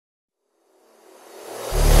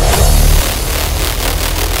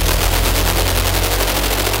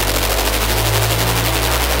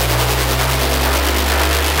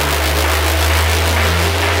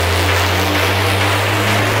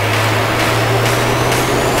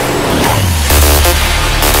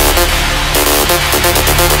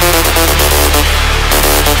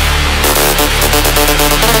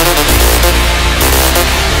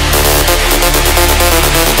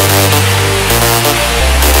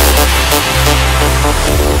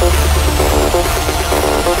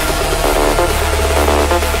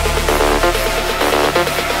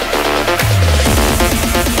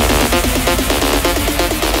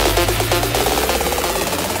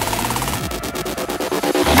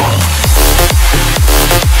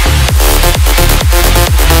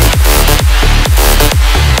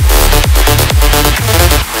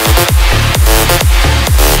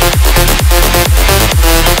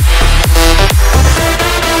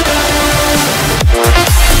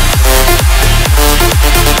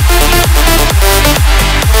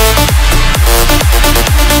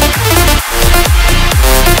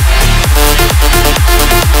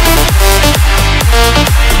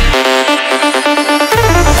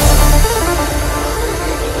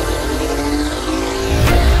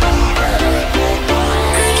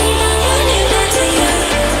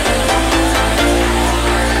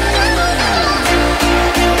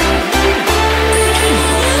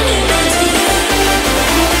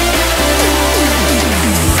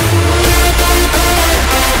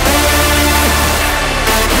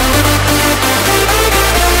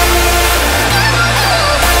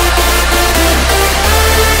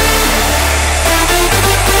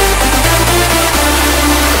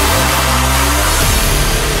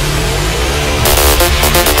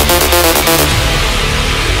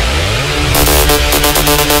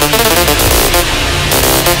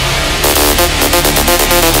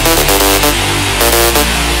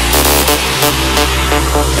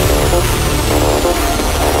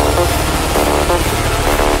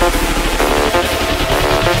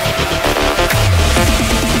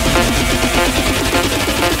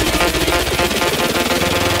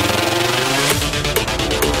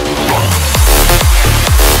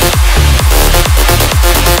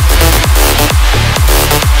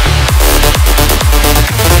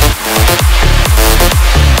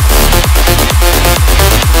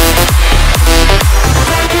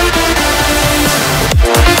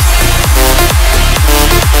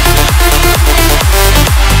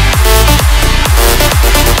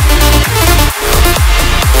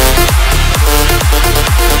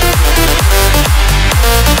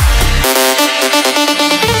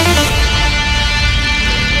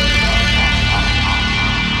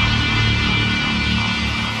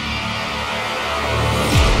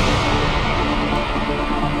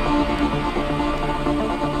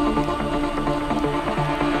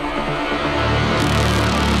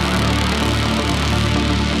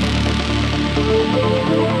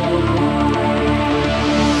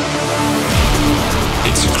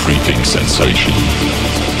sensation,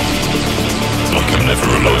 like I'm never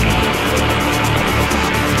alone,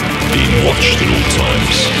 being watched at all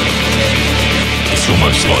times. It's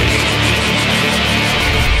almost like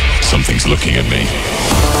something's looking at me.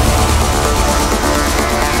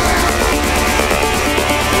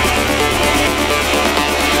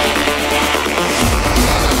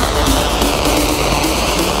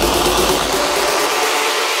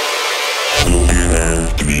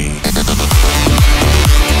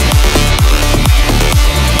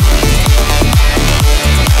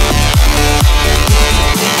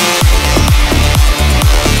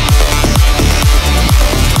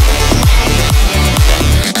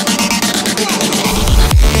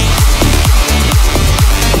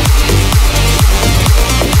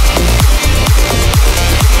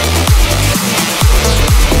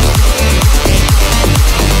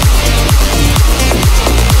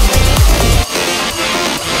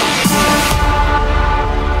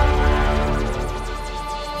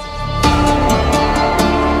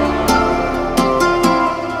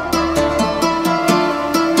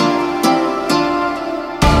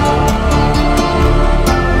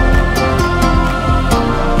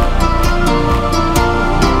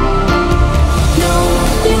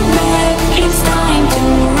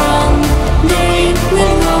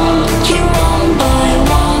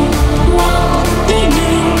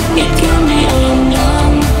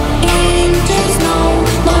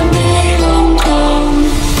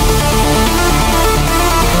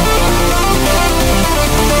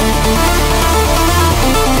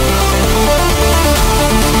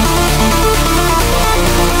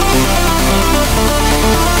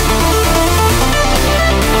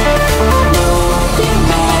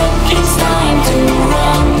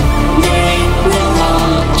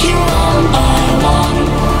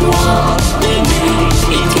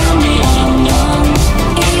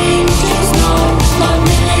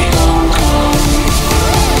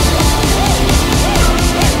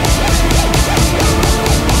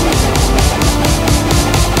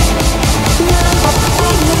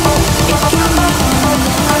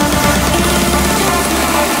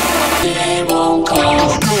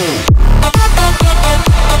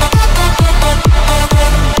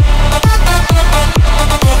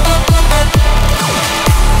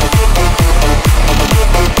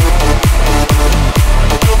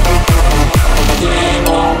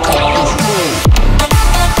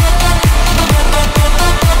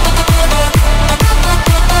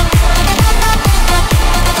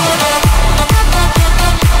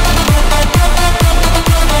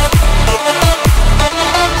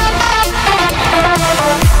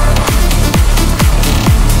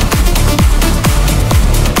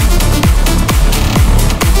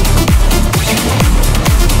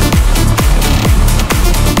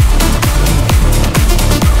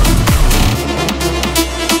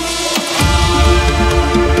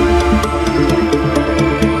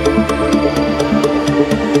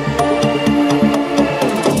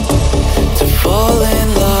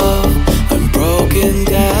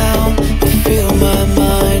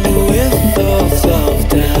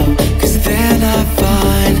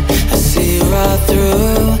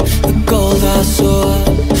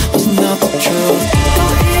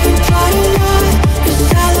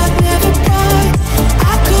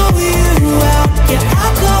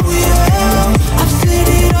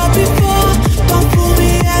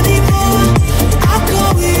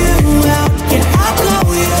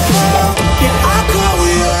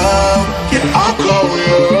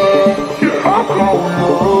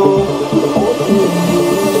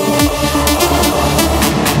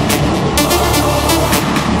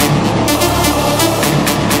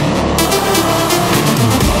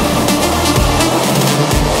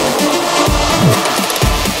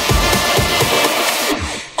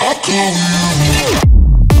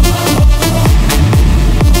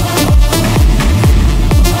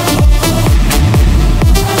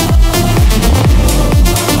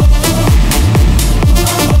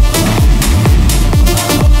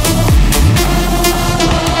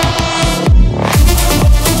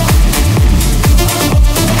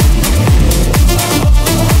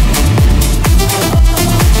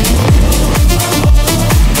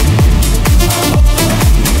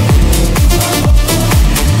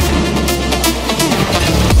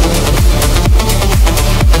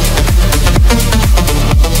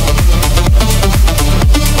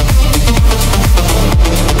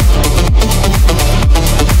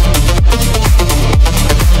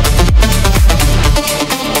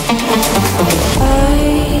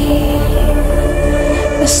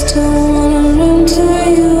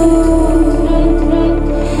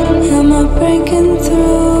 breaking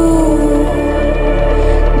through.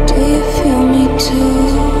 Do you feel me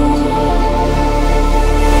too?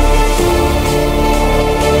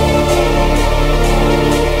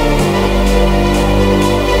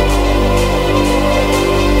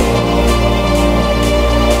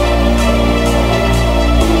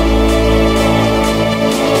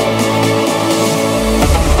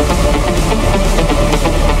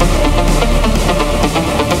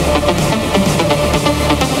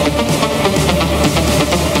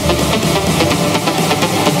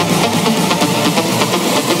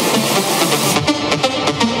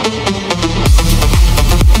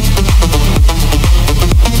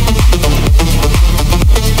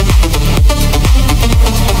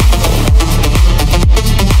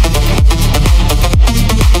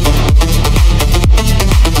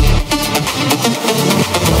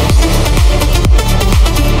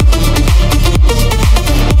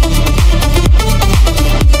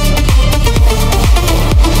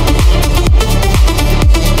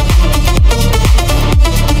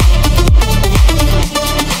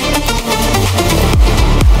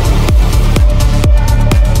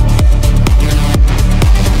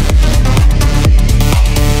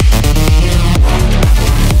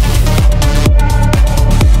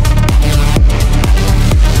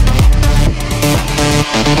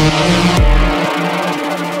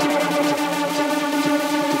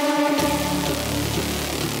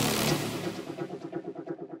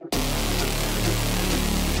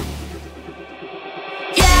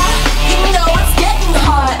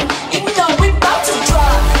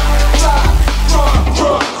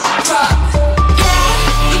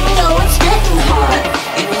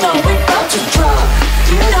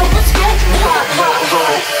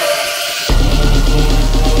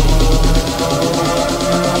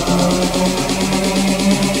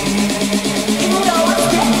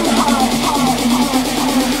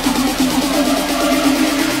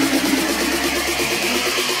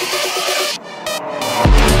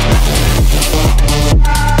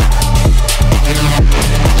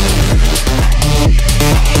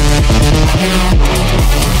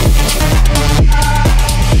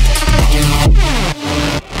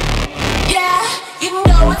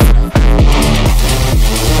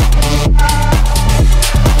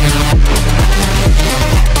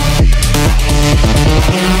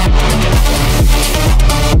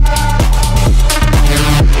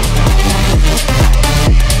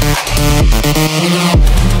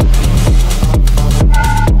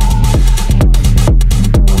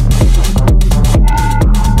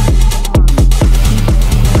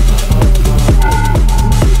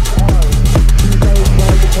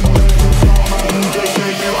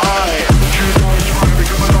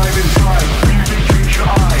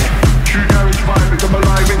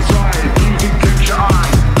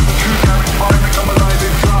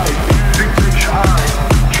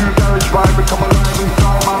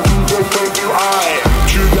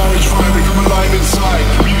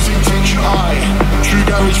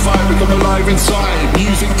 alive inside.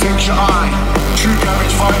 Music takes your eye. True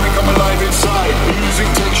garage vibe, become alive inside. Music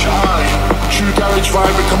takes your eye. True garage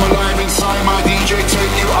vibe, become alive inside. My DJ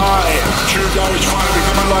take you high. True garage vibe,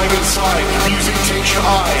 become alive inside. Music takes your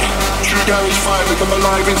eye. True garage vibe, become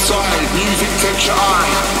alive inside. Music takes your eye.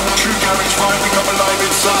 True garage vibe, become alive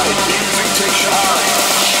inside. Music takes your eye.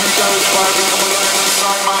 True garage vibe, become alive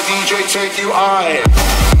inside. My DJ take you high.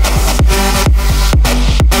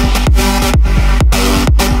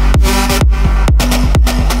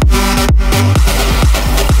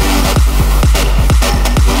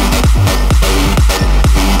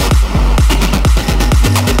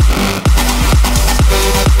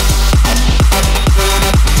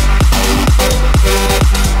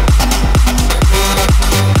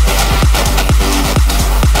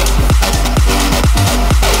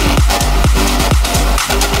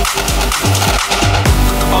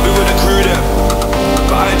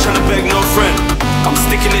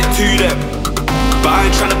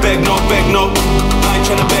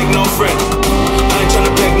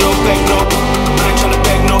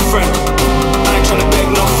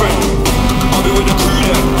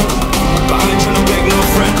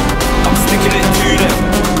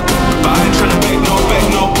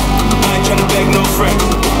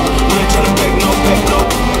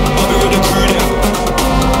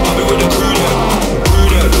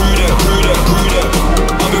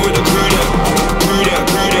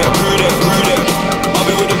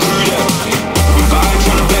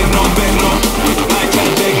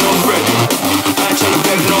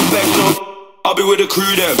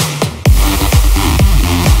 Crew them.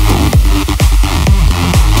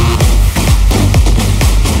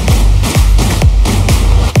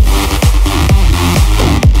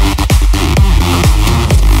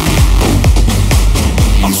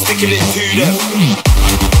 I'm sticking it to them.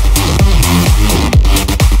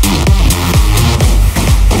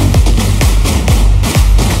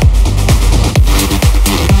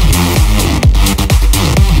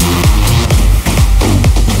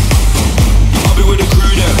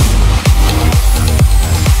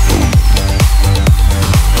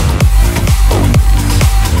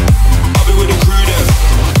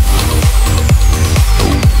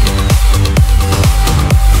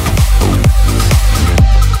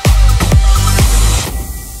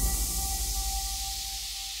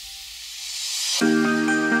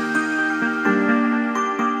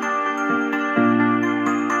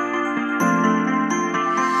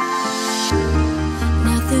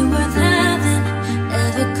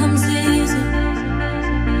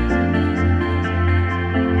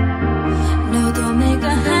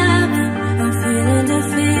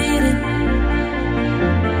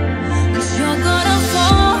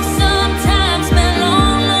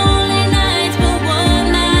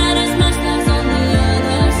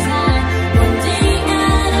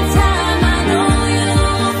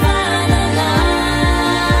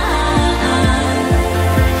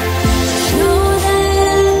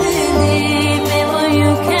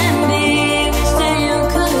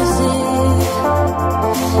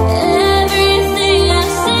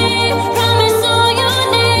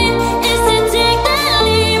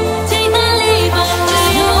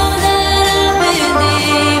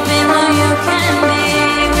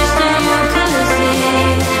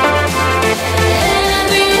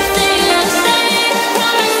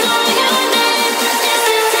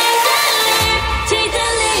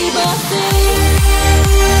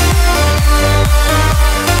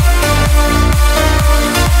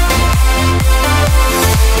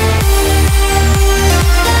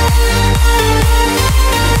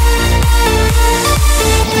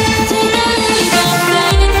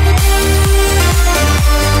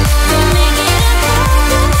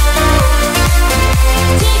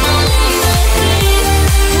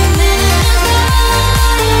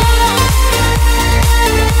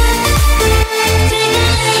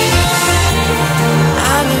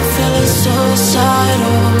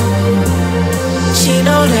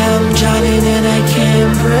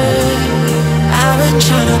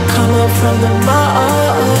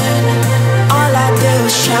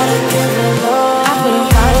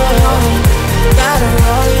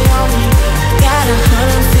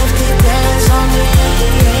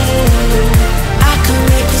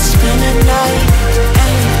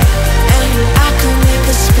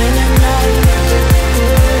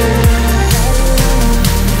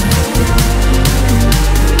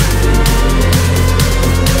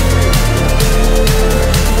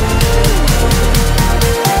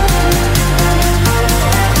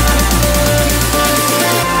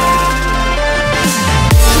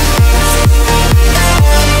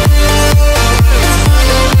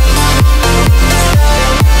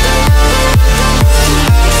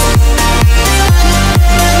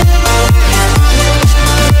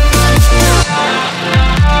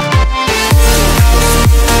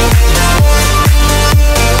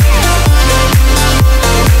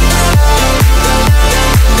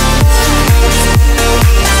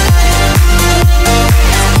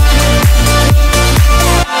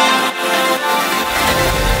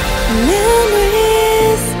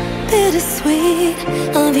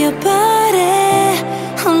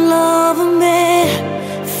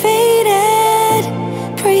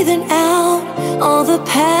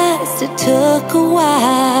 past, it took a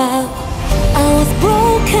while. I was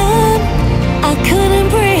broken, I couldn't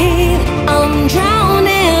breathe. I'm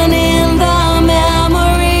drowning in the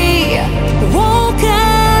memory.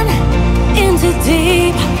 Woken into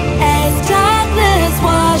deep as darkness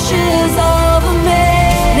washes over me.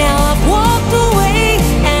 Now I've walked away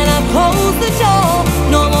and I've closed the door.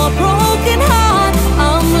 No more broken heart,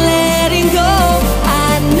 I'm letting go.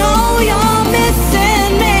 I know you're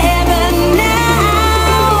missing me, but now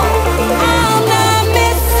I'm not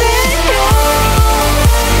missing you.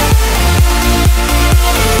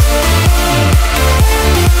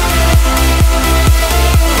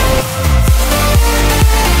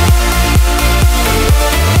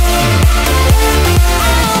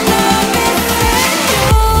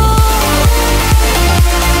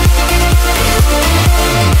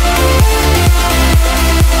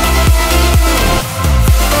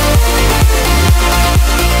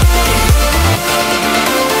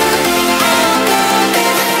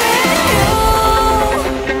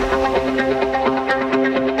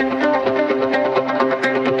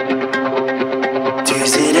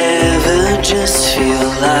 Does it ever just feel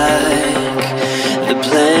like the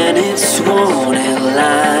planets won't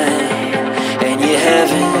align and you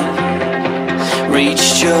haven't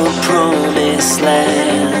reached your promised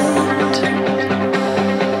land?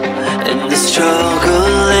 And the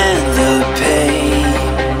struggle and the pain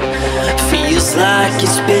feels like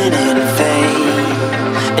it's been in vain,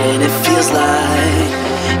 and it feels like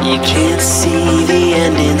you can't see the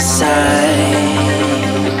end in sight.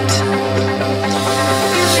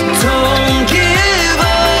 Don't give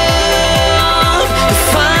up,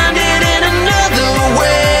 find it in another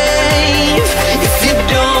wave. If you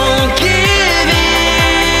don't give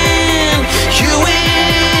in, you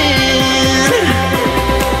win.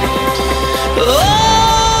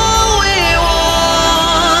 All we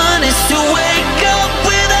want is to wake up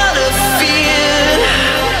without a fear.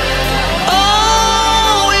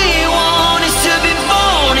 All we want is to be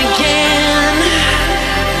born again,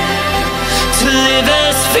 to live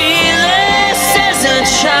as fearless as a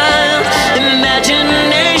child,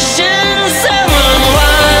 imaginations that run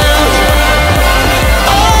wild.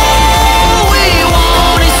 All we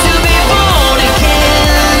want is to be born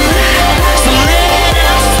again, so let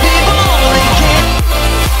us be born again.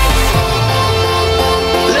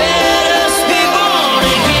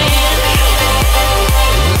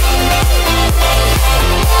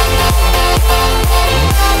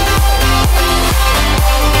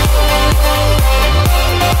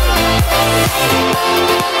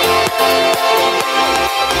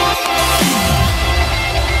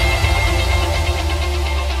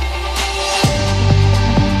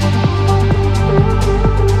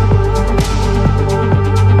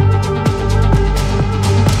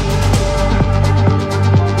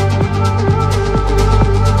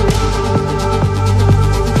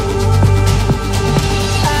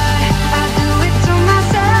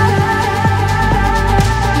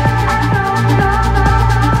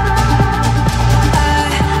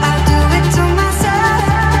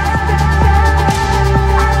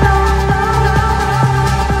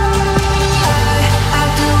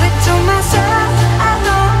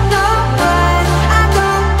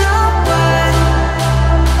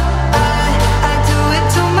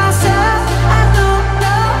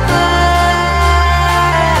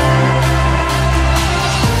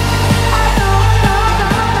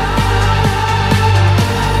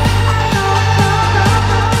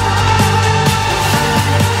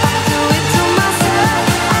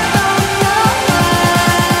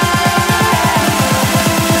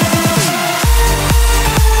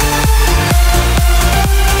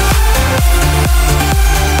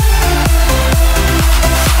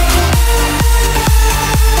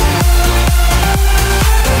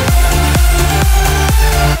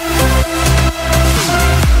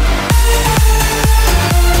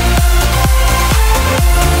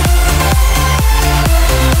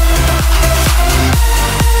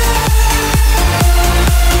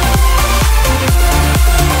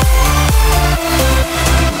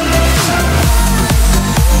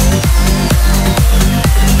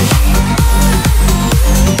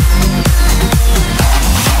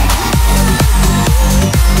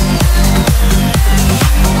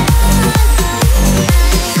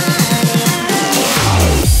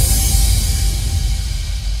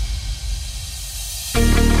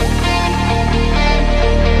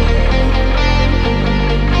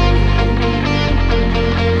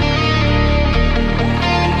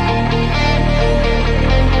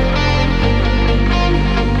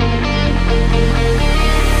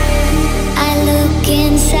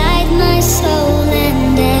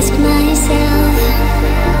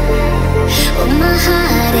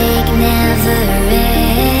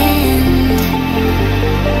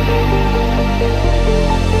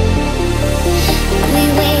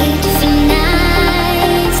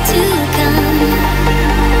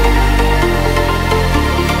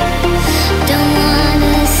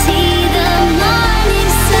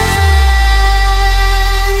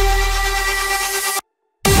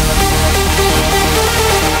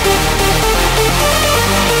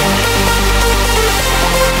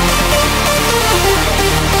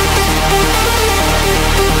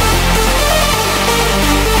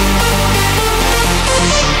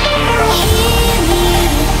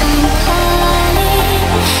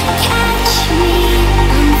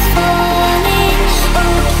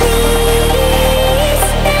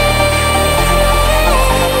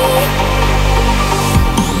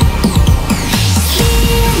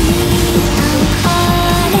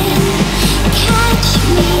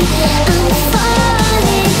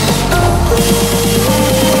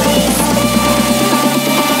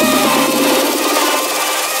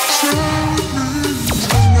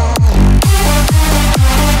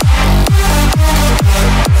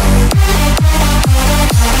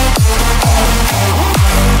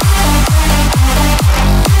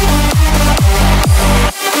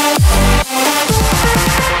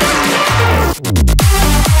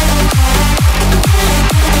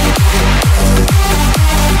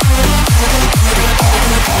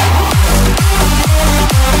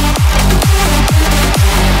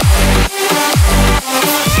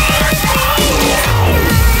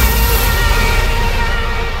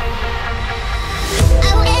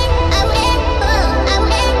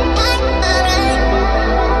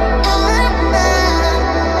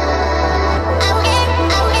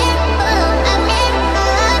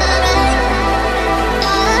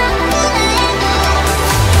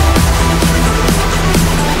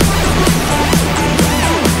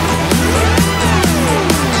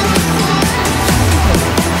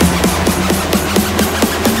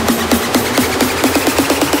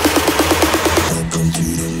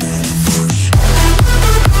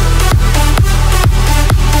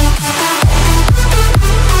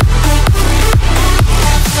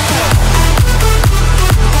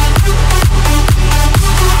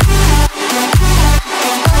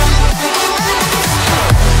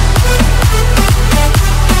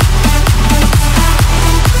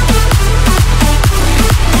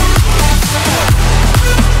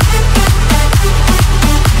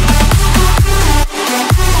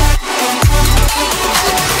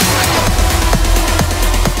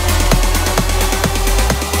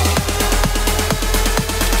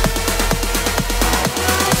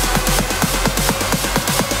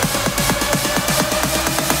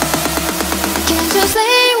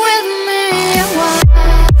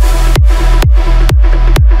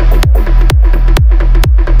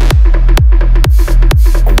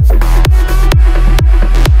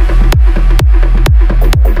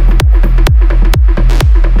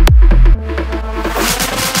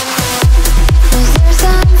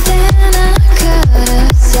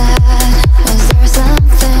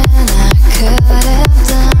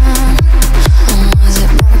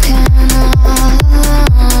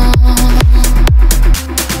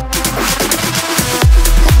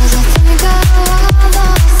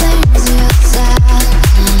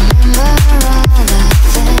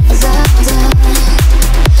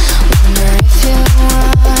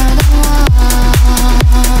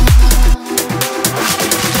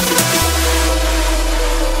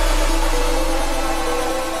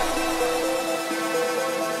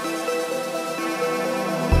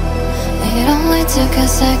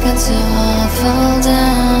 second to all fall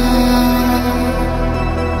down.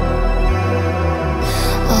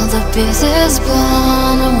 All the pieces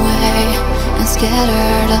blown away and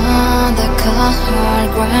scattered on the cold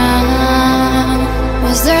ground.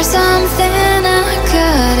 Was there something I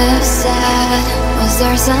could have said? Was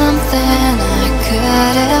there something I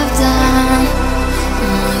could have done?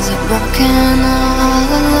 Was it broken all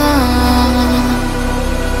along?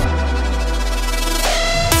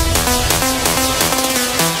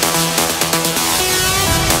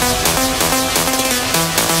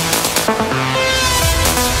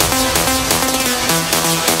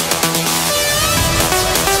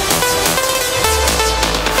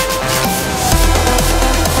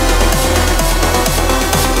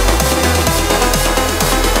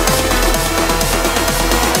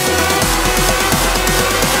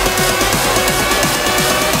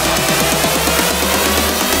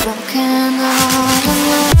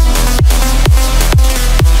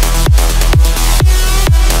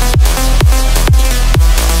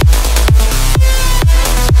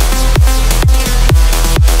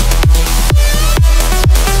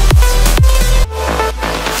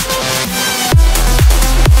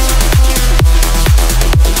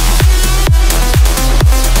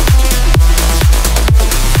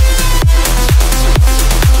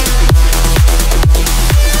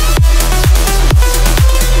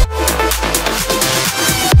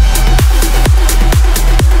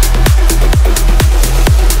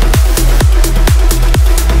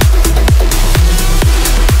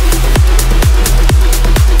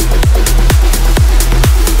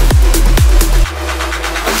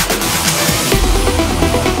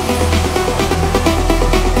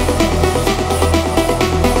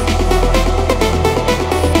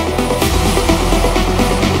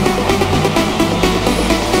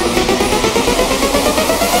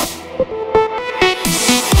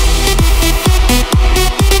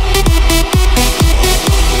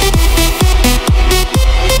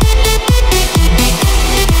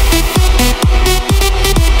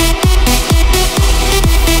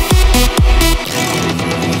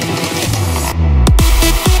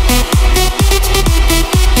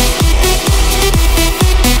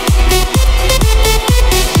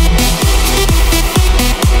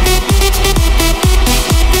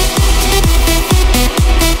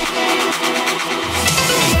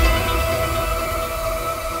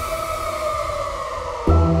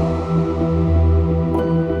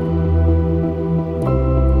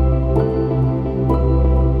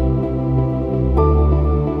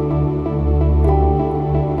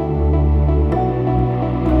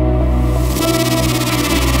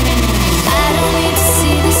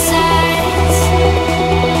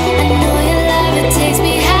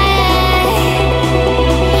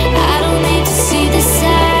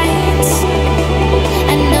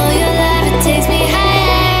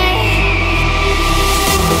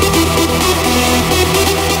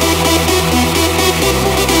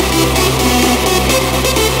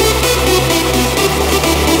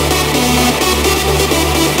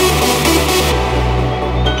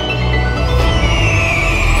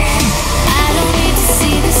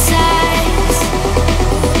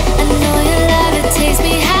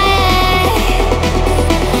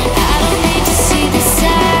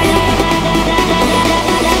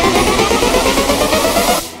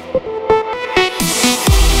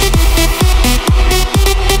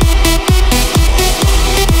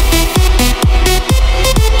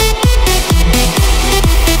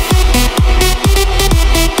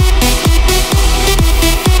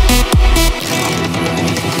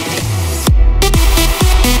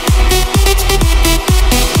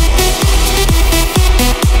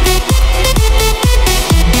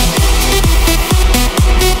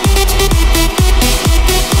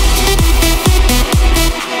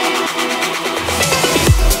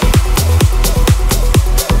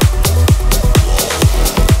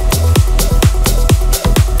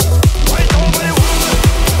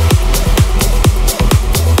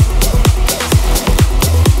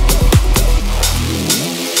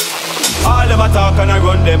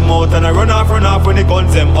 And I run off when the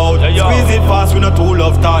guns them out. Squeeze it fast, we no too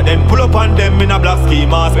love talk. Then pull up on them in a black ski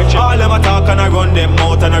mask. All them attack and I run them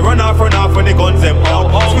out. And I run off when the guns them out.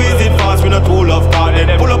 Squeeze it fast, we no too love talk. Then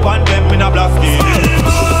pull up on them in a black ski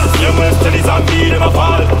mask. Yeah, well, still is on me, them a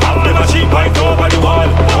fall. Have the machine point over the wall.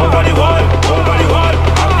 Over the wall, over the wall.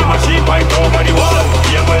 Have the machine point over the wall.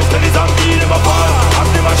 Yeah, well, still is on me, them a fall. Have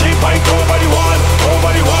the machine point over the wall.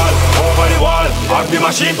 Over the wall, over the wall. Have the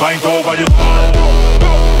machine point over the wall.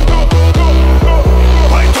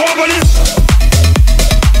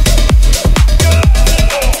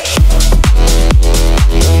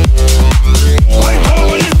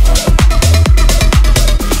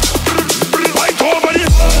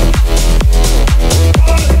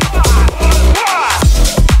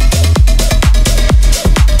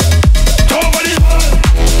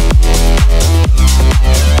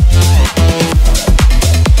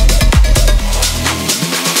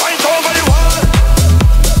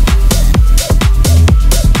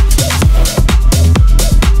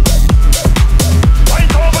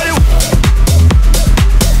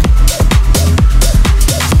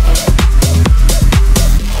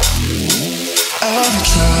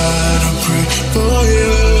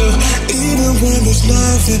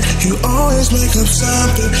 You always make up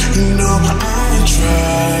something. You know I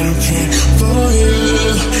try to pray for you.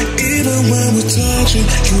 Even when we're touching,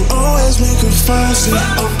 you always make a fuss.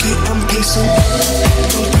 Okay, I'm pacing.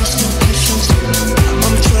 Don't waste no patience.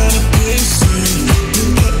 I'm trying to pace it. You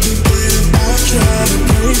got me waiting. I try to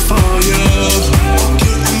pray for you.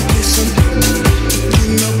 Okay, I'm pacing. You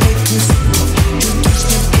know I can. You waste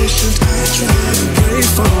no patience. I try to pray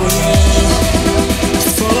for you.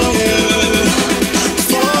 For you.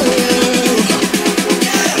 For you.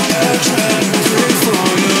 I try to pray for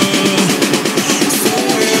you.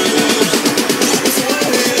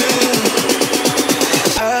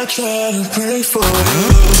 I try to pray for you.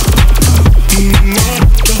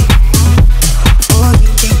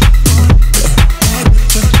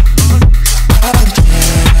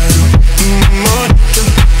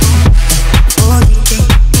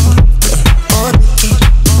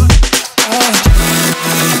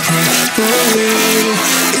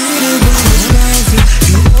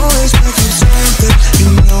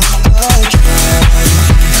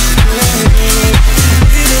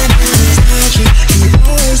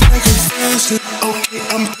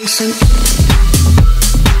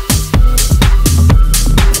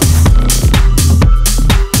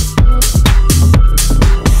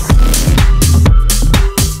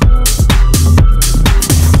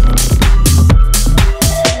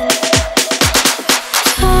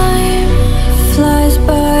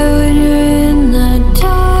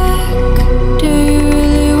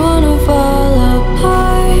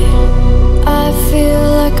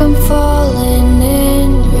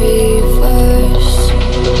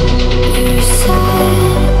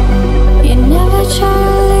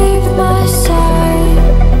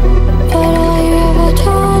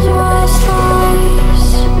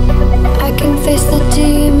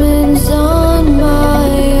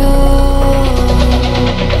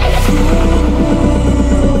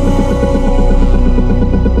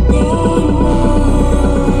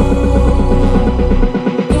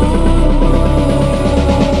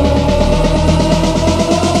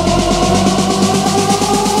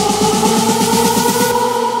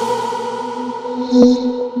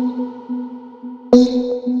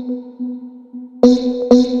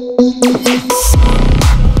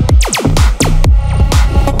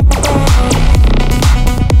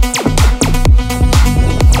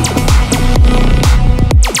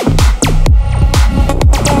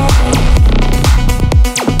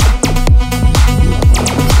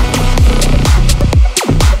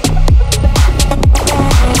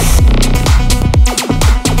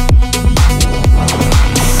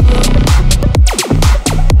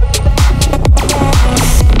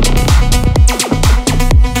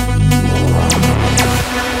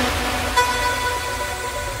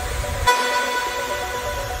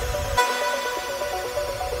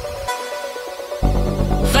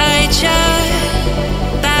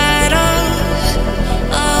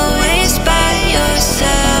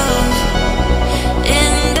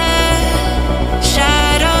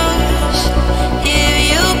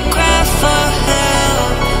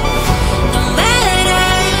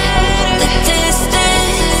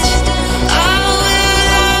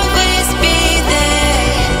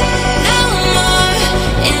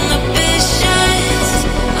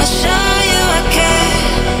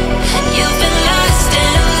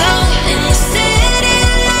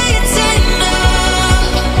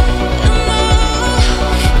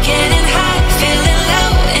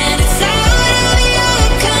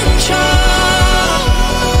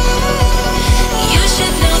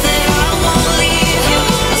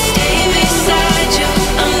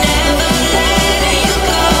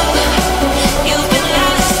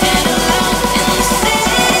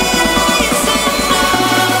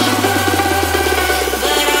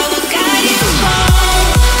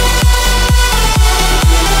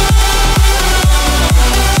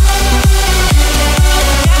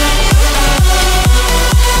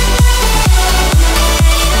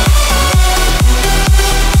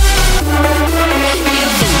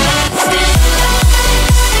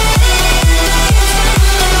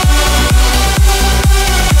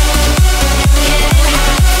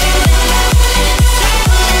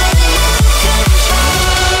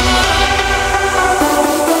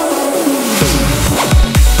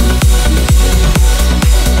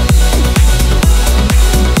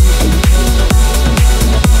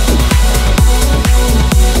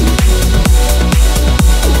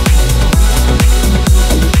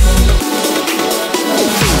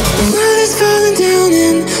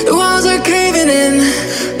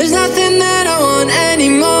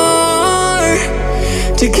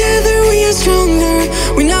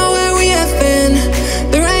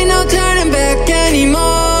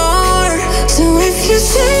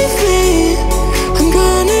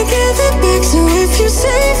 gonna give it back. So if you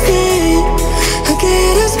save me, I'll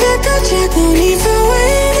get us back on track. No need for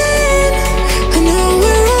waiting. I know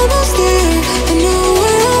we're almost there. I know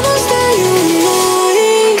we're almost there. You and I.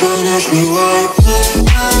 Don't ask me why.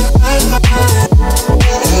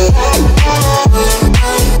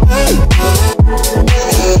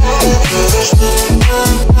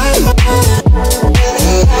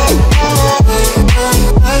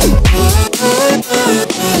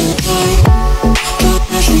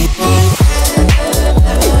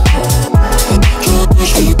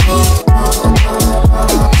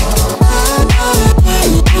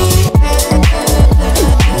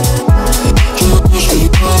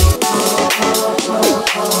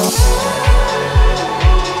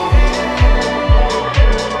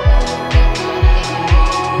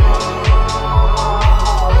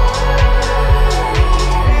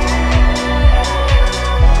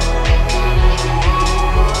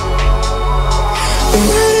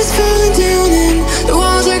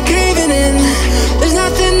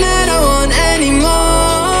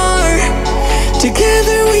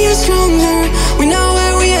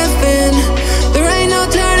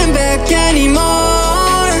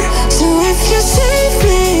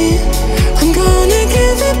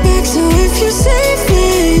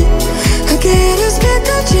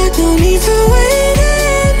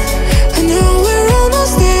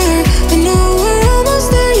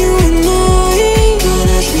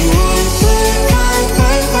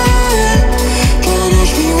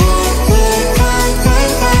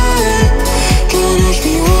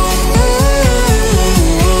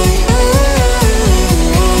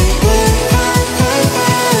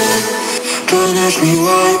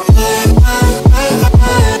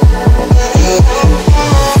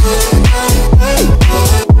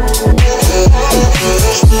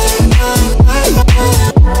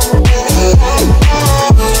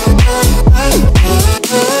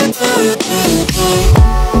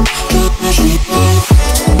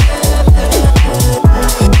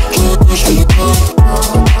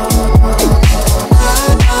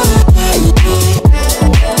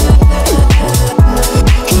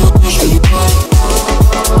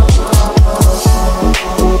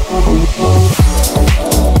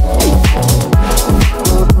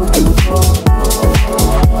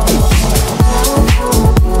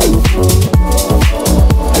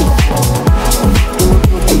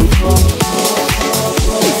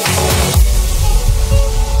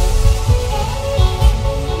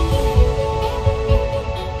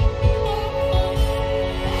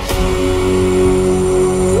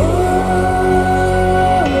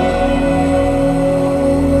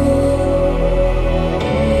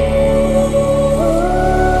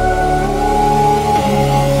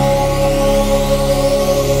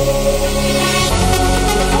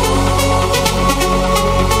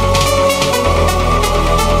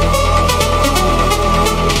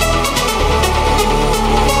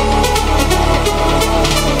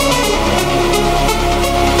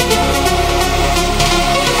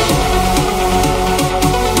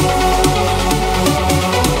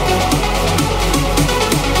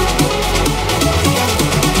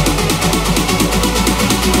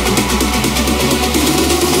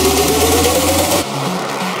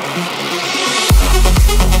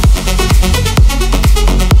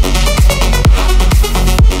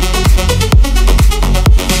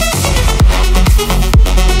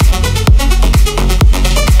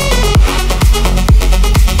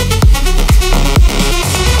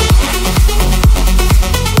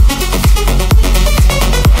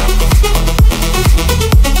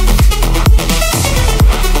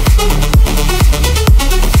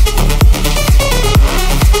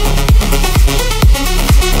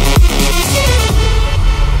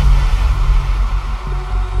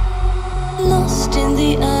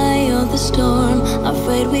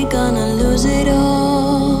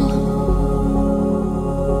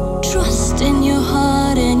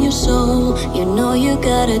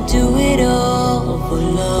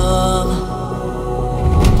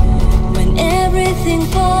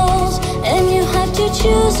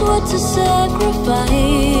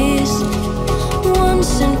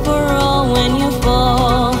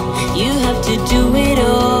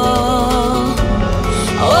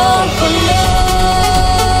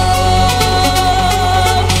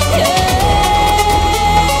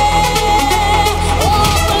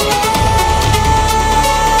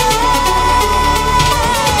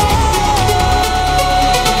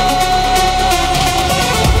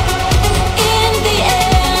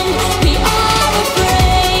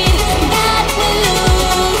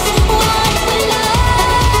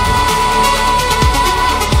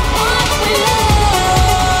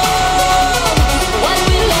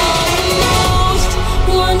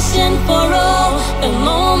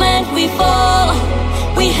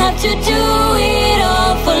 have to do it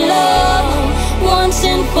all for love, once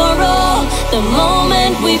and for all. The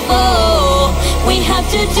moment we fall, we have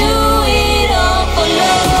to do it all for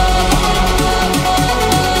love.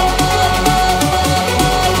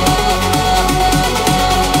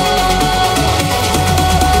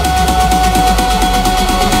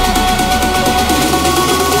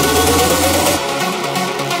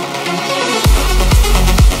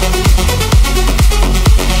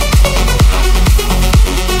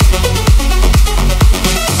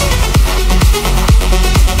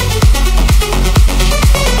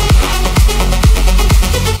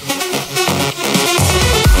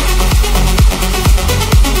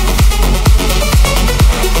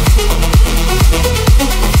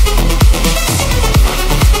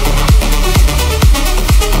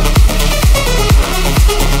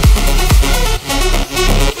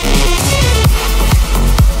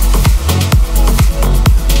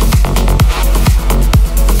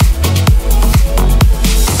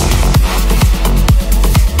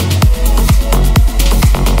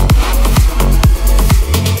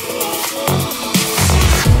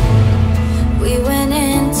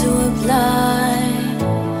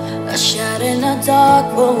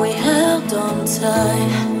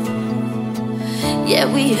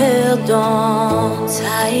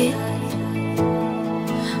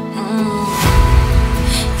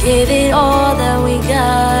 Give it all that we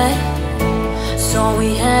got. So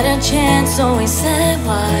we had a chance, so we said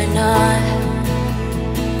why not.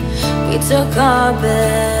 We took our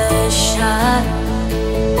best shot.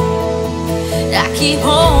 I keep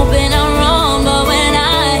hoping I'm wrong, but when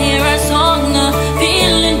I hear a song, the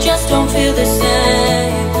feeling just don't feel the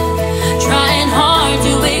same. Trying hard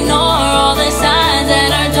to ignore all the signs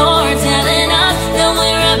at our door telling us that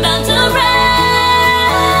we're about to rise.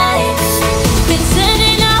 Been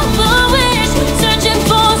sending out the wish, searching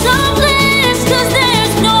for some bliss, 'cause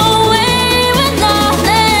there's no way we're not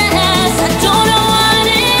less. I don't know what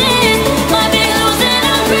it is, might be losing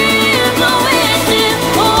our grip, but we're still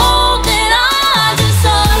holding on to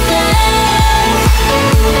something.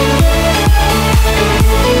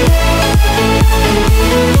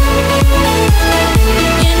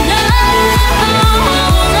 You know I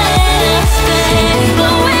won't let us stay,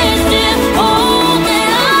 but we're still holding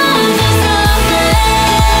on to something.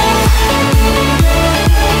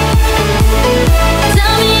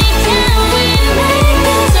 Tell me, can we make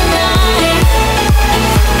this right?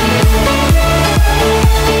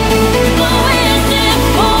 But we're still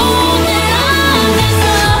holding on to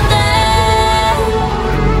something.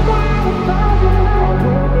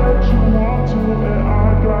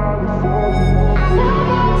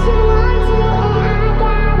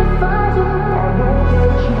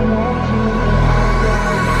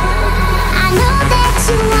 I know that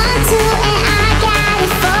you want to, and I got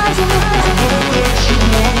it for you.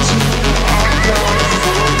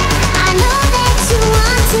 I know that you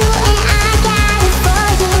want to, and I got it for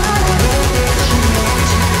you.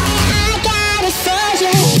 I got it for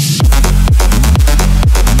you.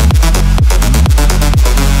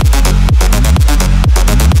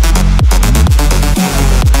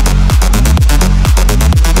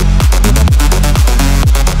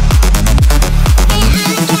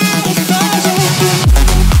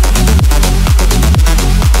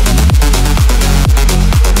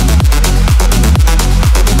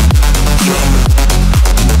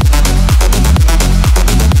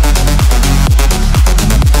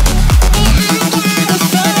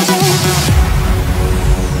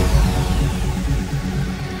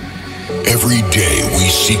 Every day we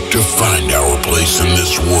seek to find our place in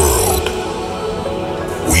this world.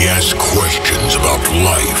 We ask questions about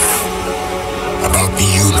life, about the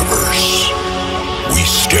universe. We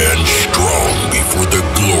stand strong before the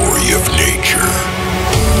glory of nature.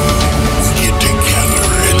 We get together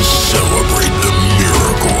and celebrate the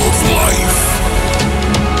miracle of life.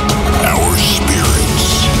 Our spirits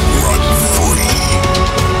run free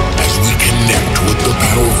as we connect with the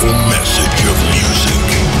powerful message of music.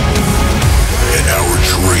 And our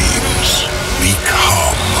dreams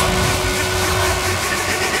become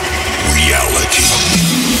reality.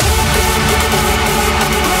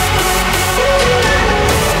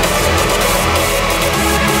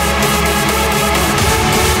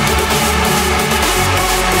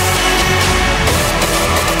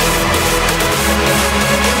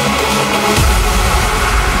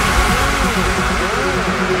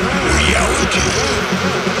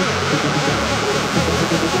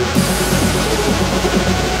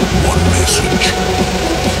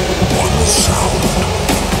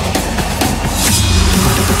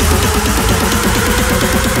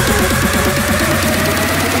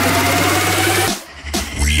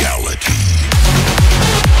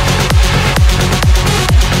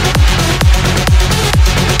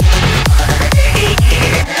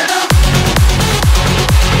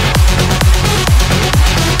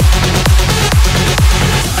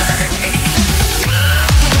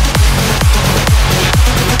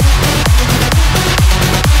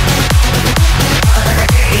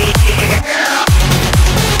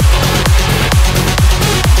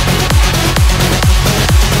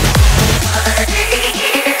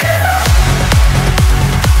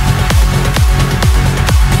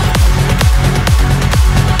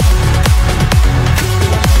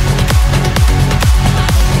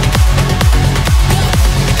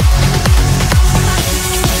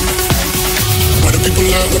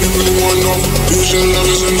 really wanna know who's your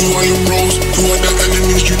lovers and who are your bros? Who are the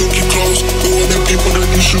enemies you don't keep close? Who are the people that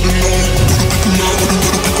you shouldn't know?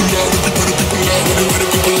 Where the people at? Where the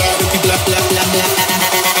people at? Where the people at?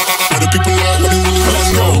 Where the people at? Where the people at? What do you really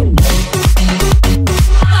wanna know?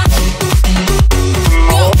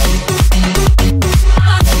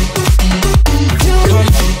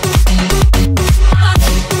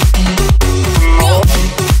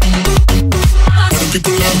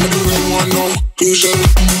 Who's your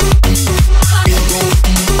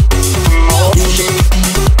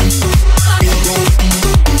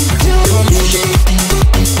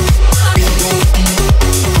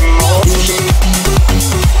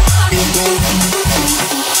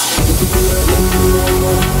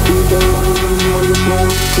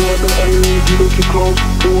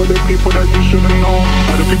people that you shouldn't know?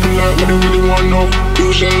 Are the people like what they really wanna know?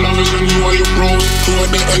 Who's your lovers and who are your bros? Who are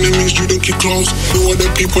the enemies you don't keep close? Who are the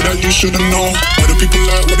people that you shouldn't know? Are the people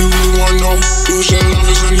like what they really wanna know? Who's your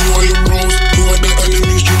lovers and who are your bros? Who are the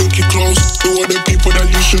enemies you don't keep close? Who are the people that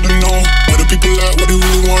you shouldn't know? Are the people like what they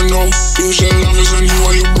really wanna know? Who's your lovers and who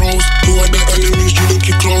are your bros? Who are the enemies you don't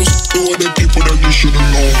keep close? Who are the people that you shouldn't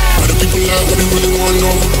know? Are the people like what they really wanna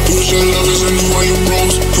know? Who's your lovers and who are your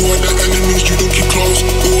bros? Who are the enemies you don't keep close?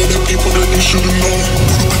 Who are the people that you shouldn't know?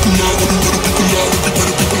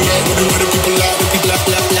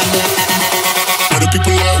 Where the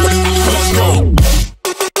people at?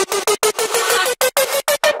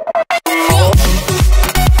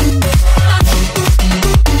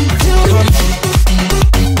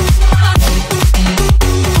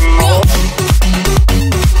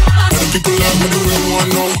 What do you really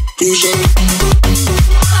wanna know? Who's your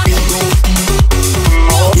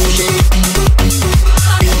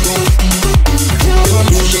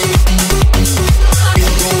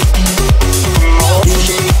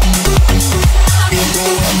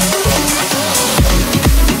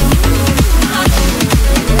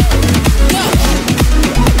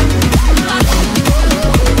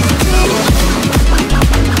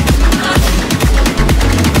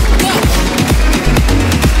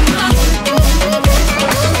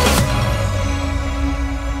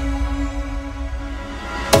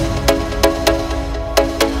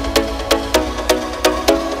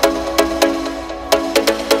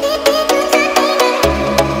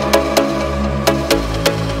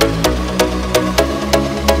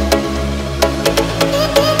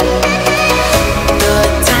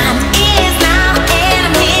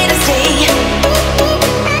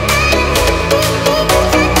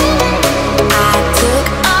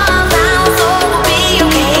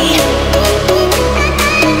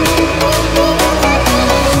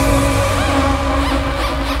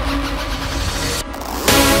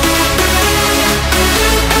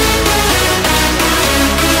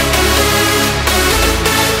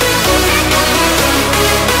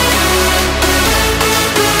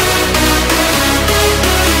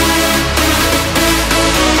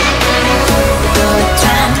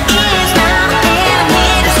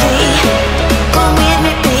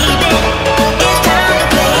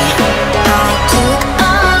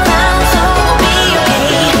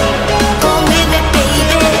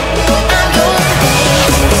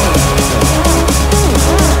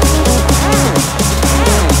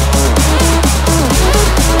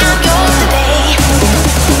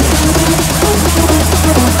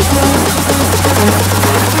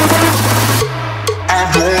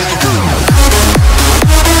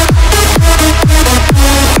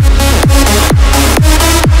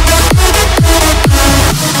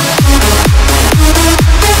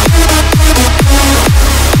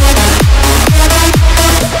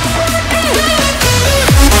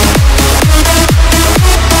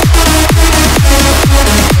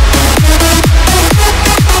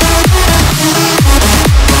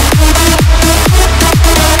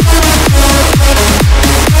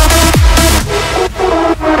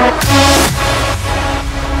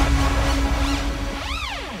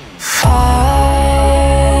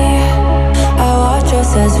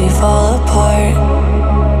as we fall apart,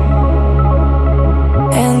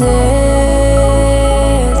 and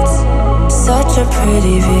it's such a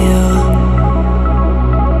pretty view.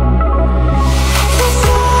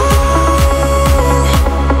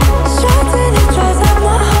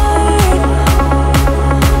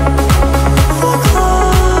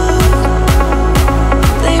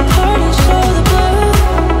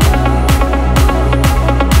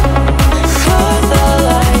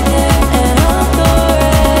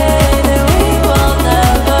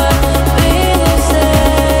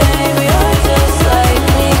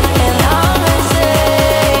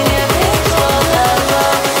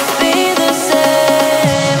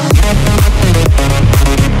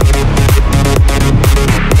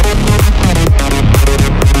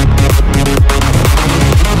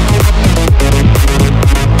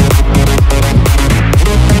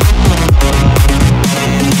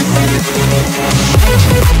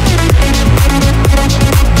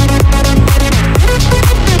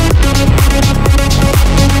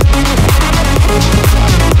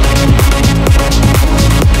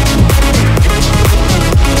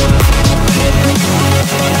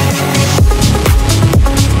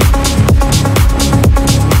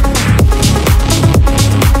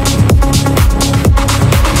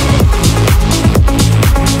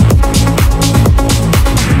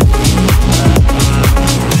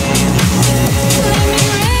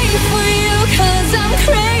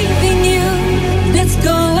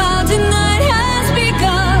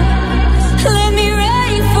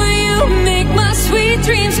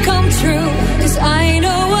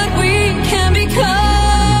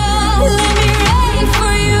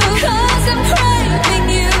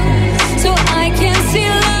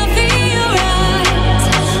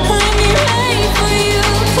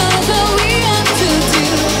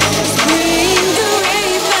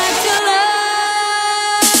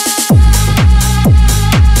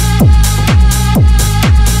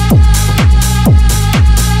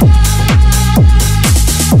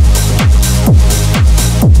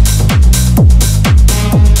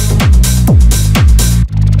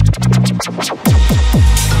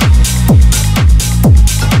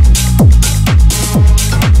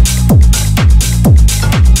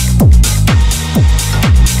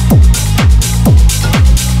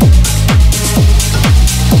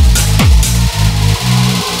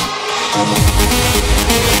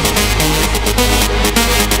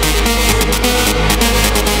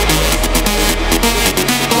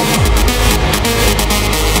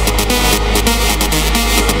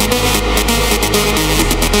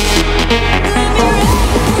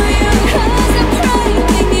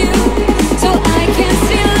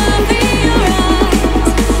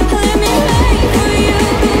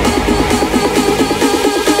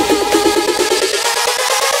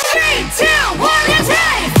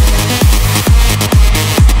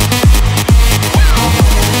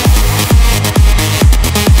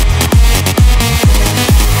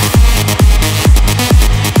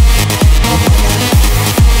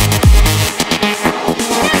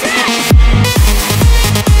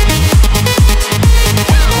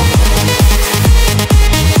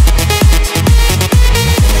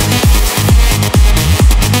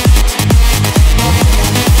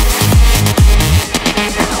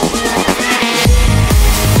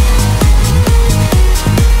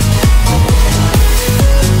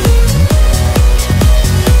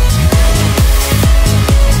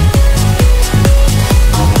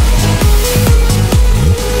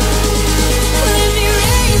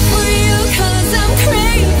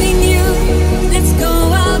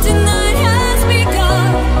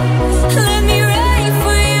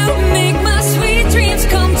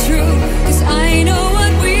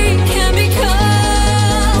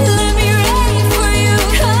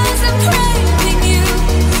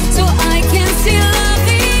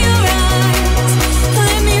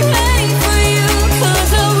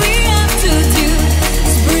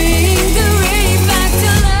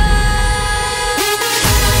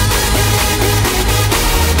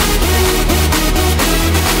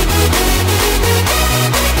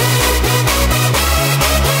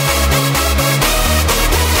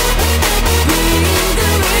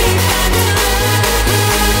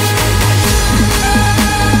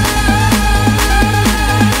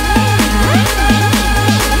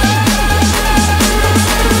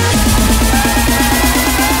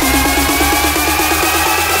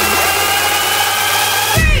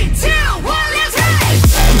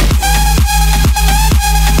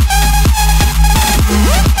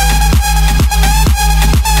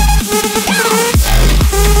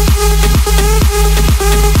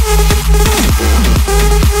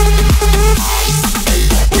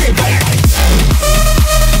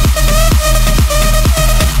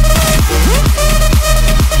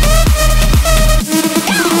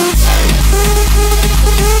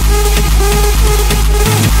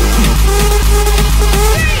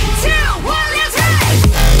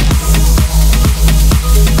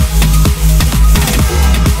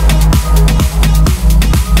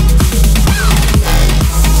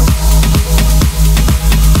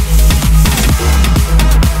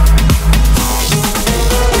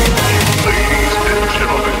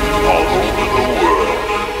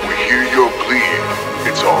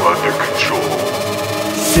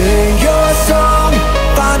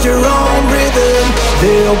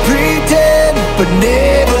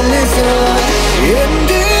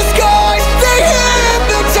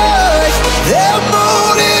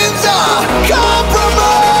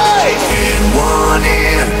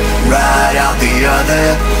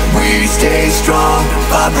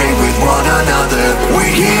 vibrate with one another. We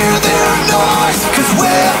hear their noise, cause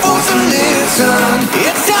we're fools to listen.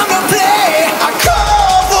 It's time to play, I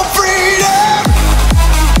call for freedom.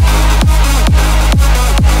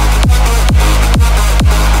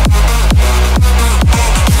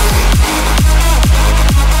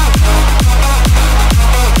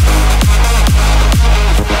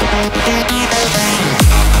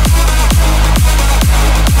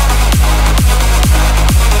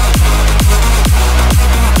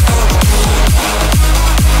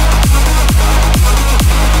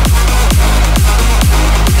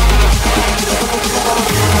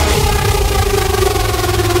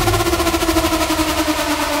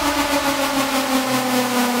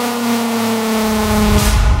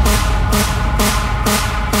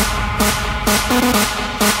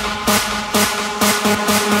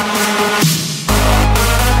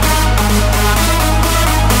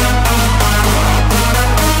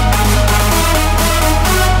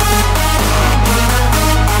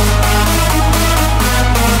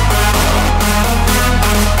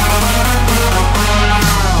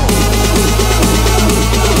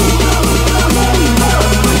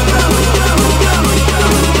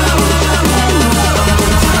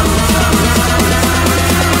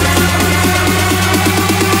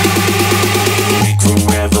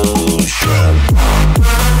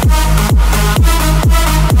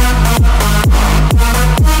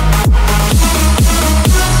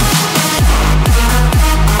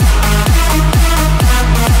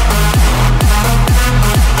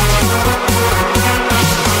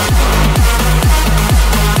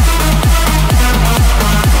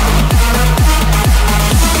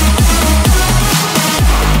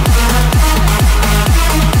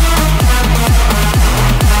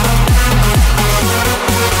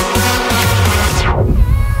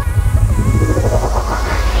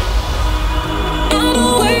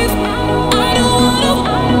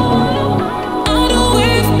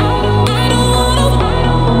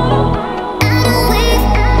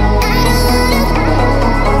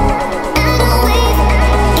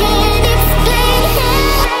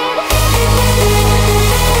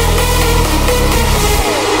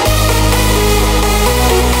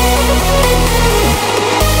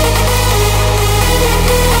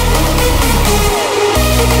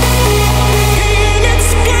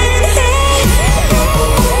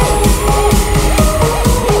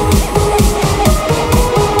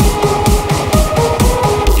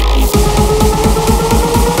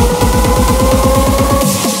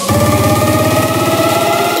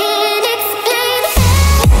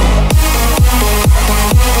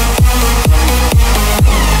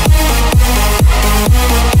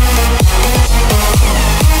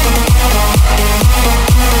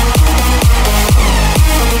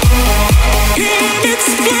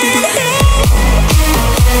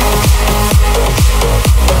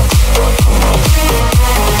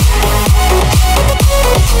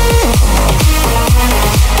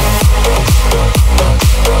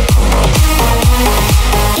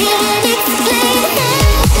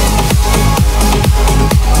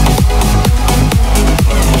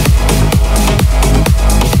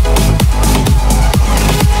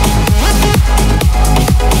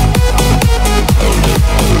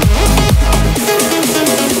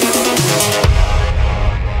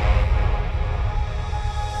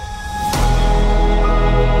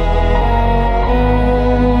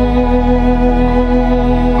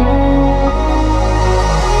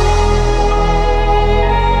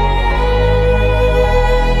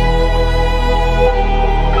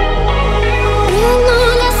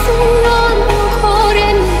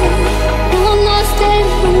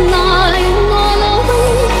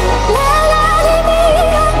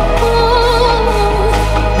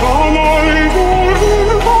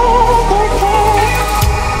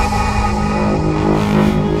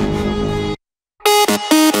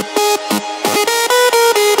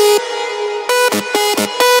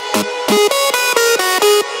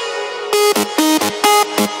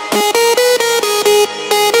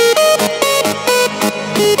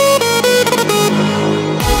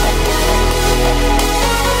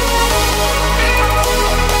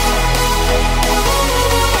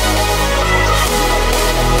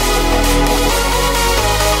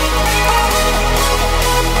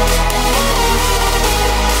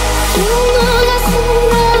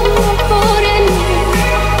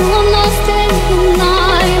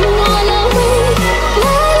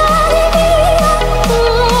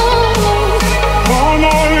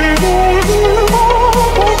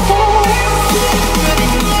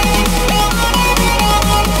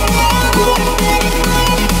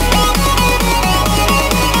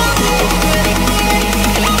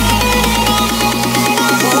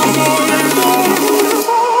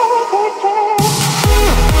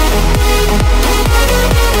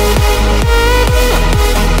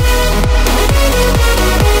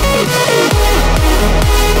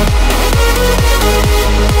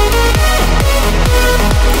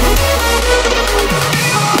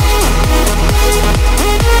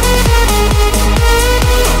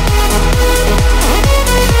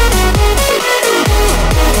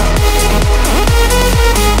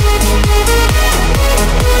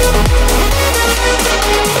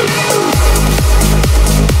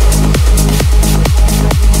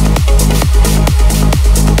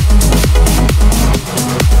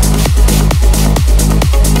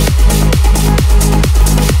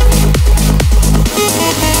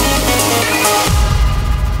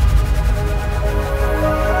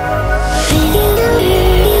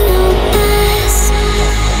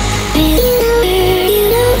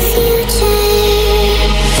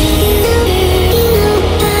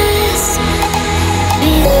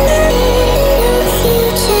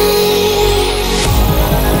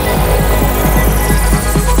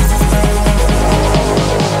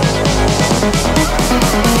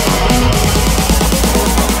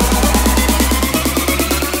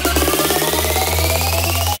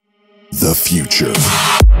 future.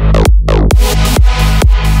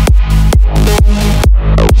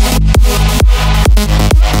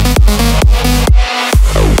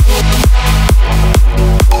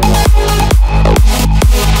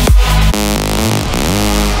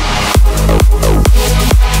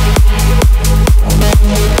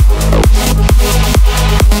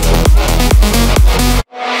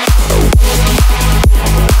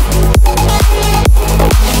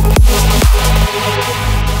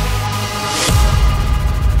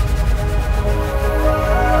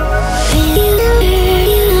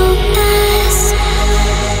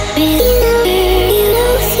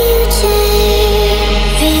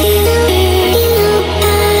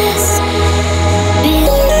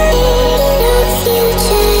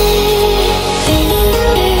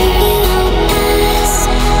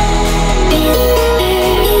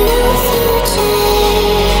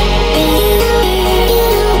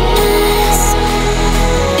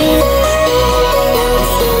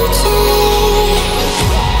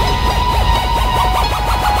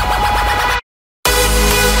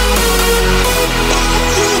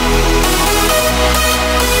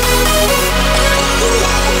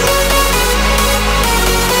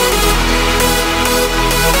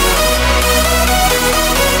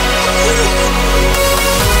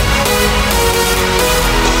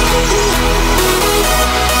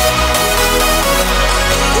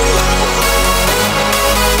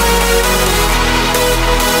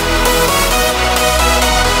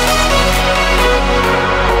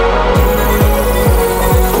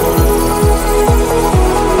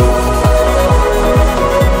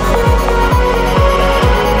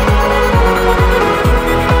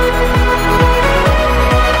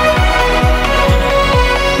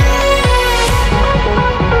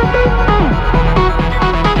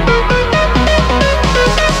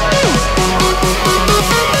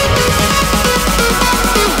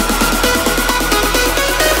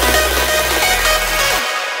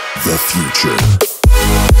 The future.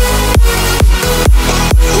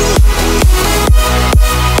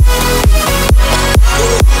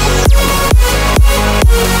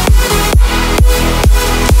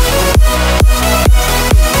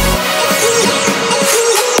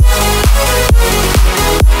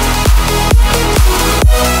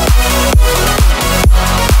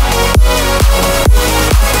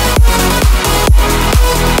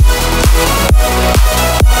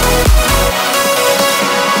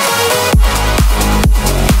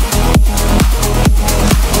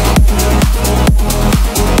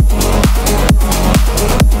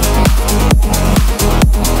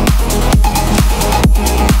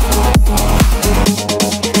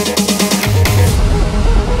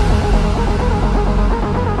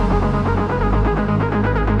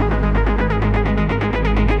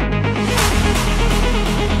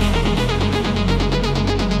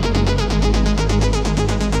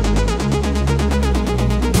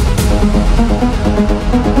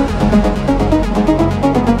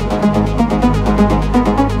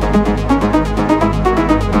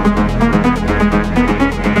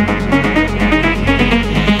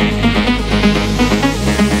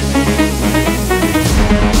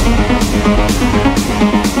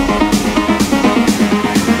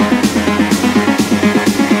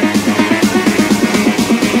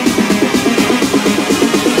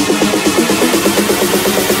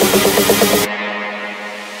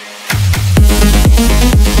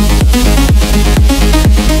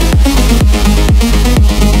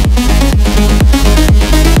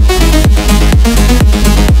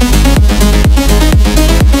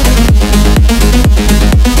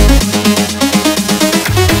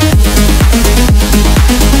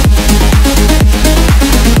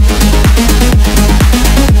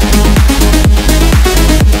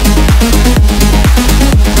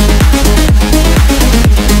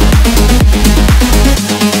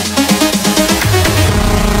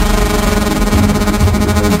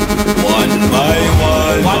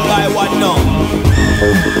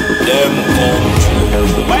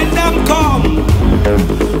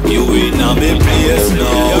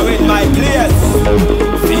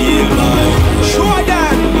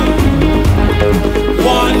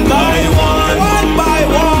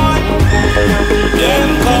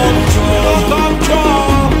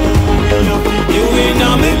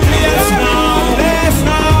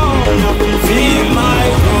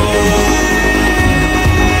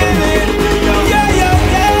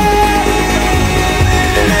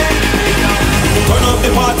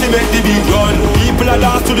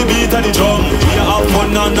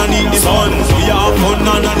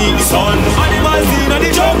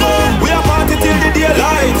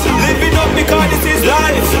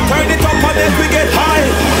 Turn it up and then we get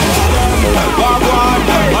high. Walk one,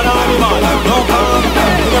 man animal, no calm.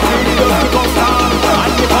 In the free just become calm.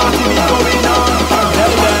 And the party be going on. Tell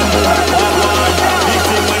them, walk one, big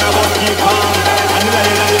thing when I must keep calm. And the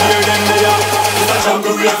lion and the deer them there. It's a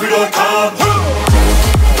jungle if we don't calm.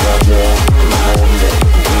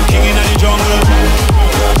 King in the jungle.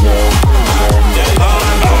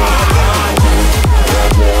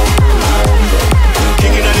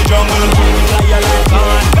 King in the jungle. Fly your like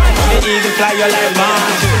man. The eagle fly your like man.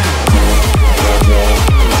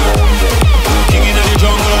 King in the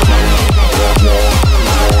jungle.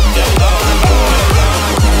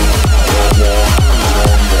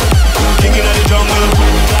 King in the jungle.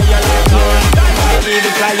 Fly your like man. The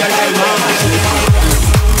eagle fly your like man.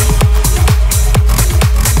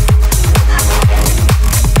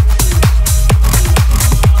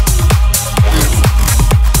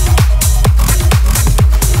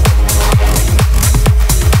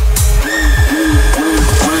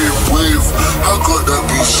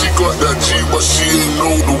 She got that G, but she ain't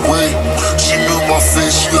know the way. She knew my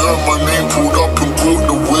face, she heard my name, pulled up and caught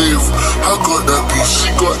the wave. I got that beat,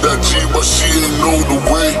 she got that G, but she ain't know the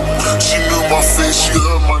way. She knew my face, she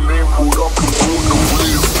heard my name, pulled up and caught the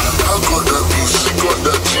wave. I got that beat, she got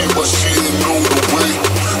that G, but she ain't know the way.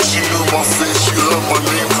 She knew my face, she heard my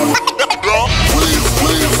name, pulled up. Wave,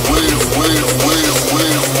 wave, wave, wave, wave,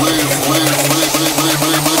 wave, wave, wave, wave, wave,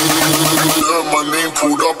 wave, wave. She heard my name,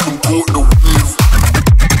 pulled up and caught the wave.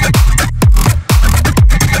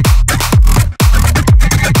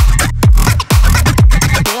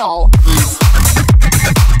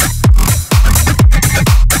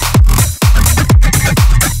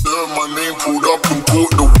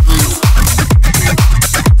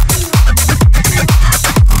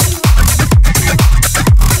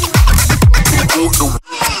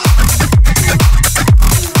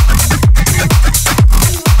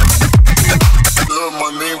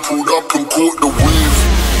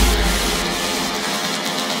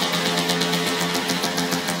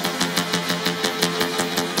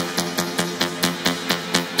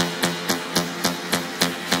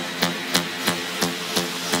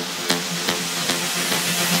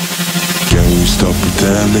 Stop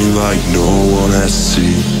pretending like no one has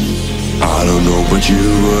seen. I don't know about you,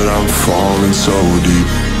 but I'm falling so deep.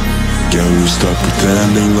 Can we stop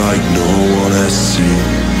pretending like no one has seen?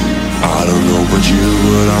 I don't know about you,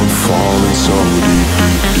 but I'm falling so deep,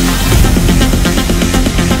 deep, deep.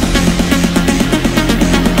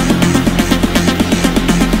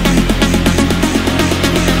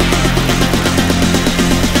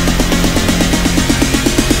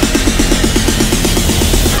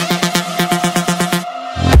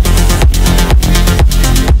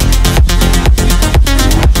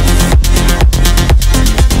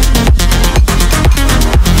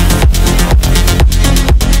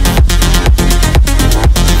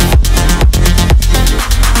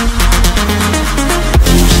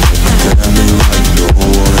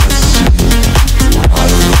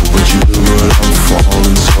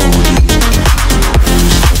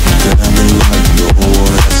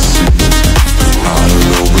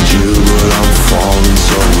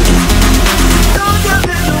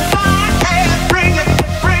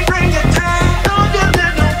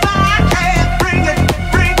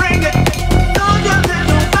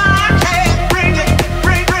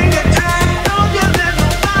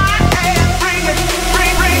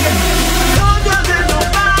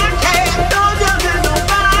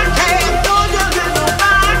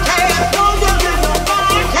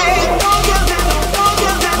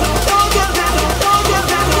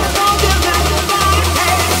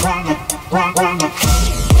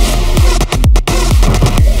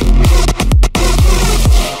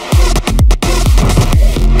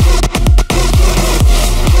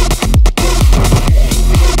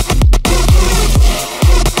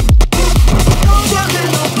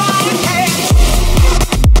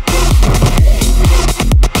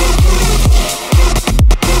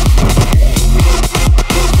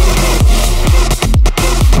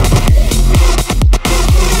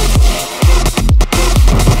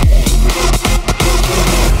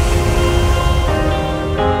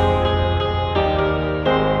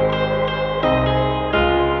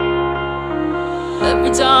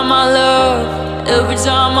 Every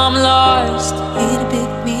time I'm lost, here to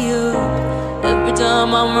pick me up. Every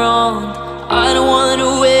time I'm wrong, I don't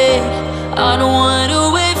wanna wait. I don't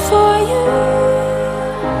wanna wait for you.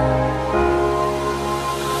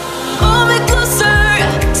 Hold me closer,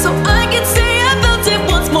 so I can say I felt it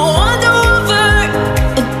once more underwater.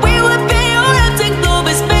 And we would be our empty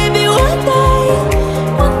globes, maybe one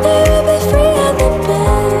day we'll be free at the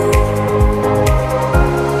bed.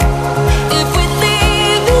 If we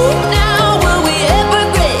leave it now, will we ever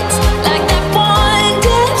break? Like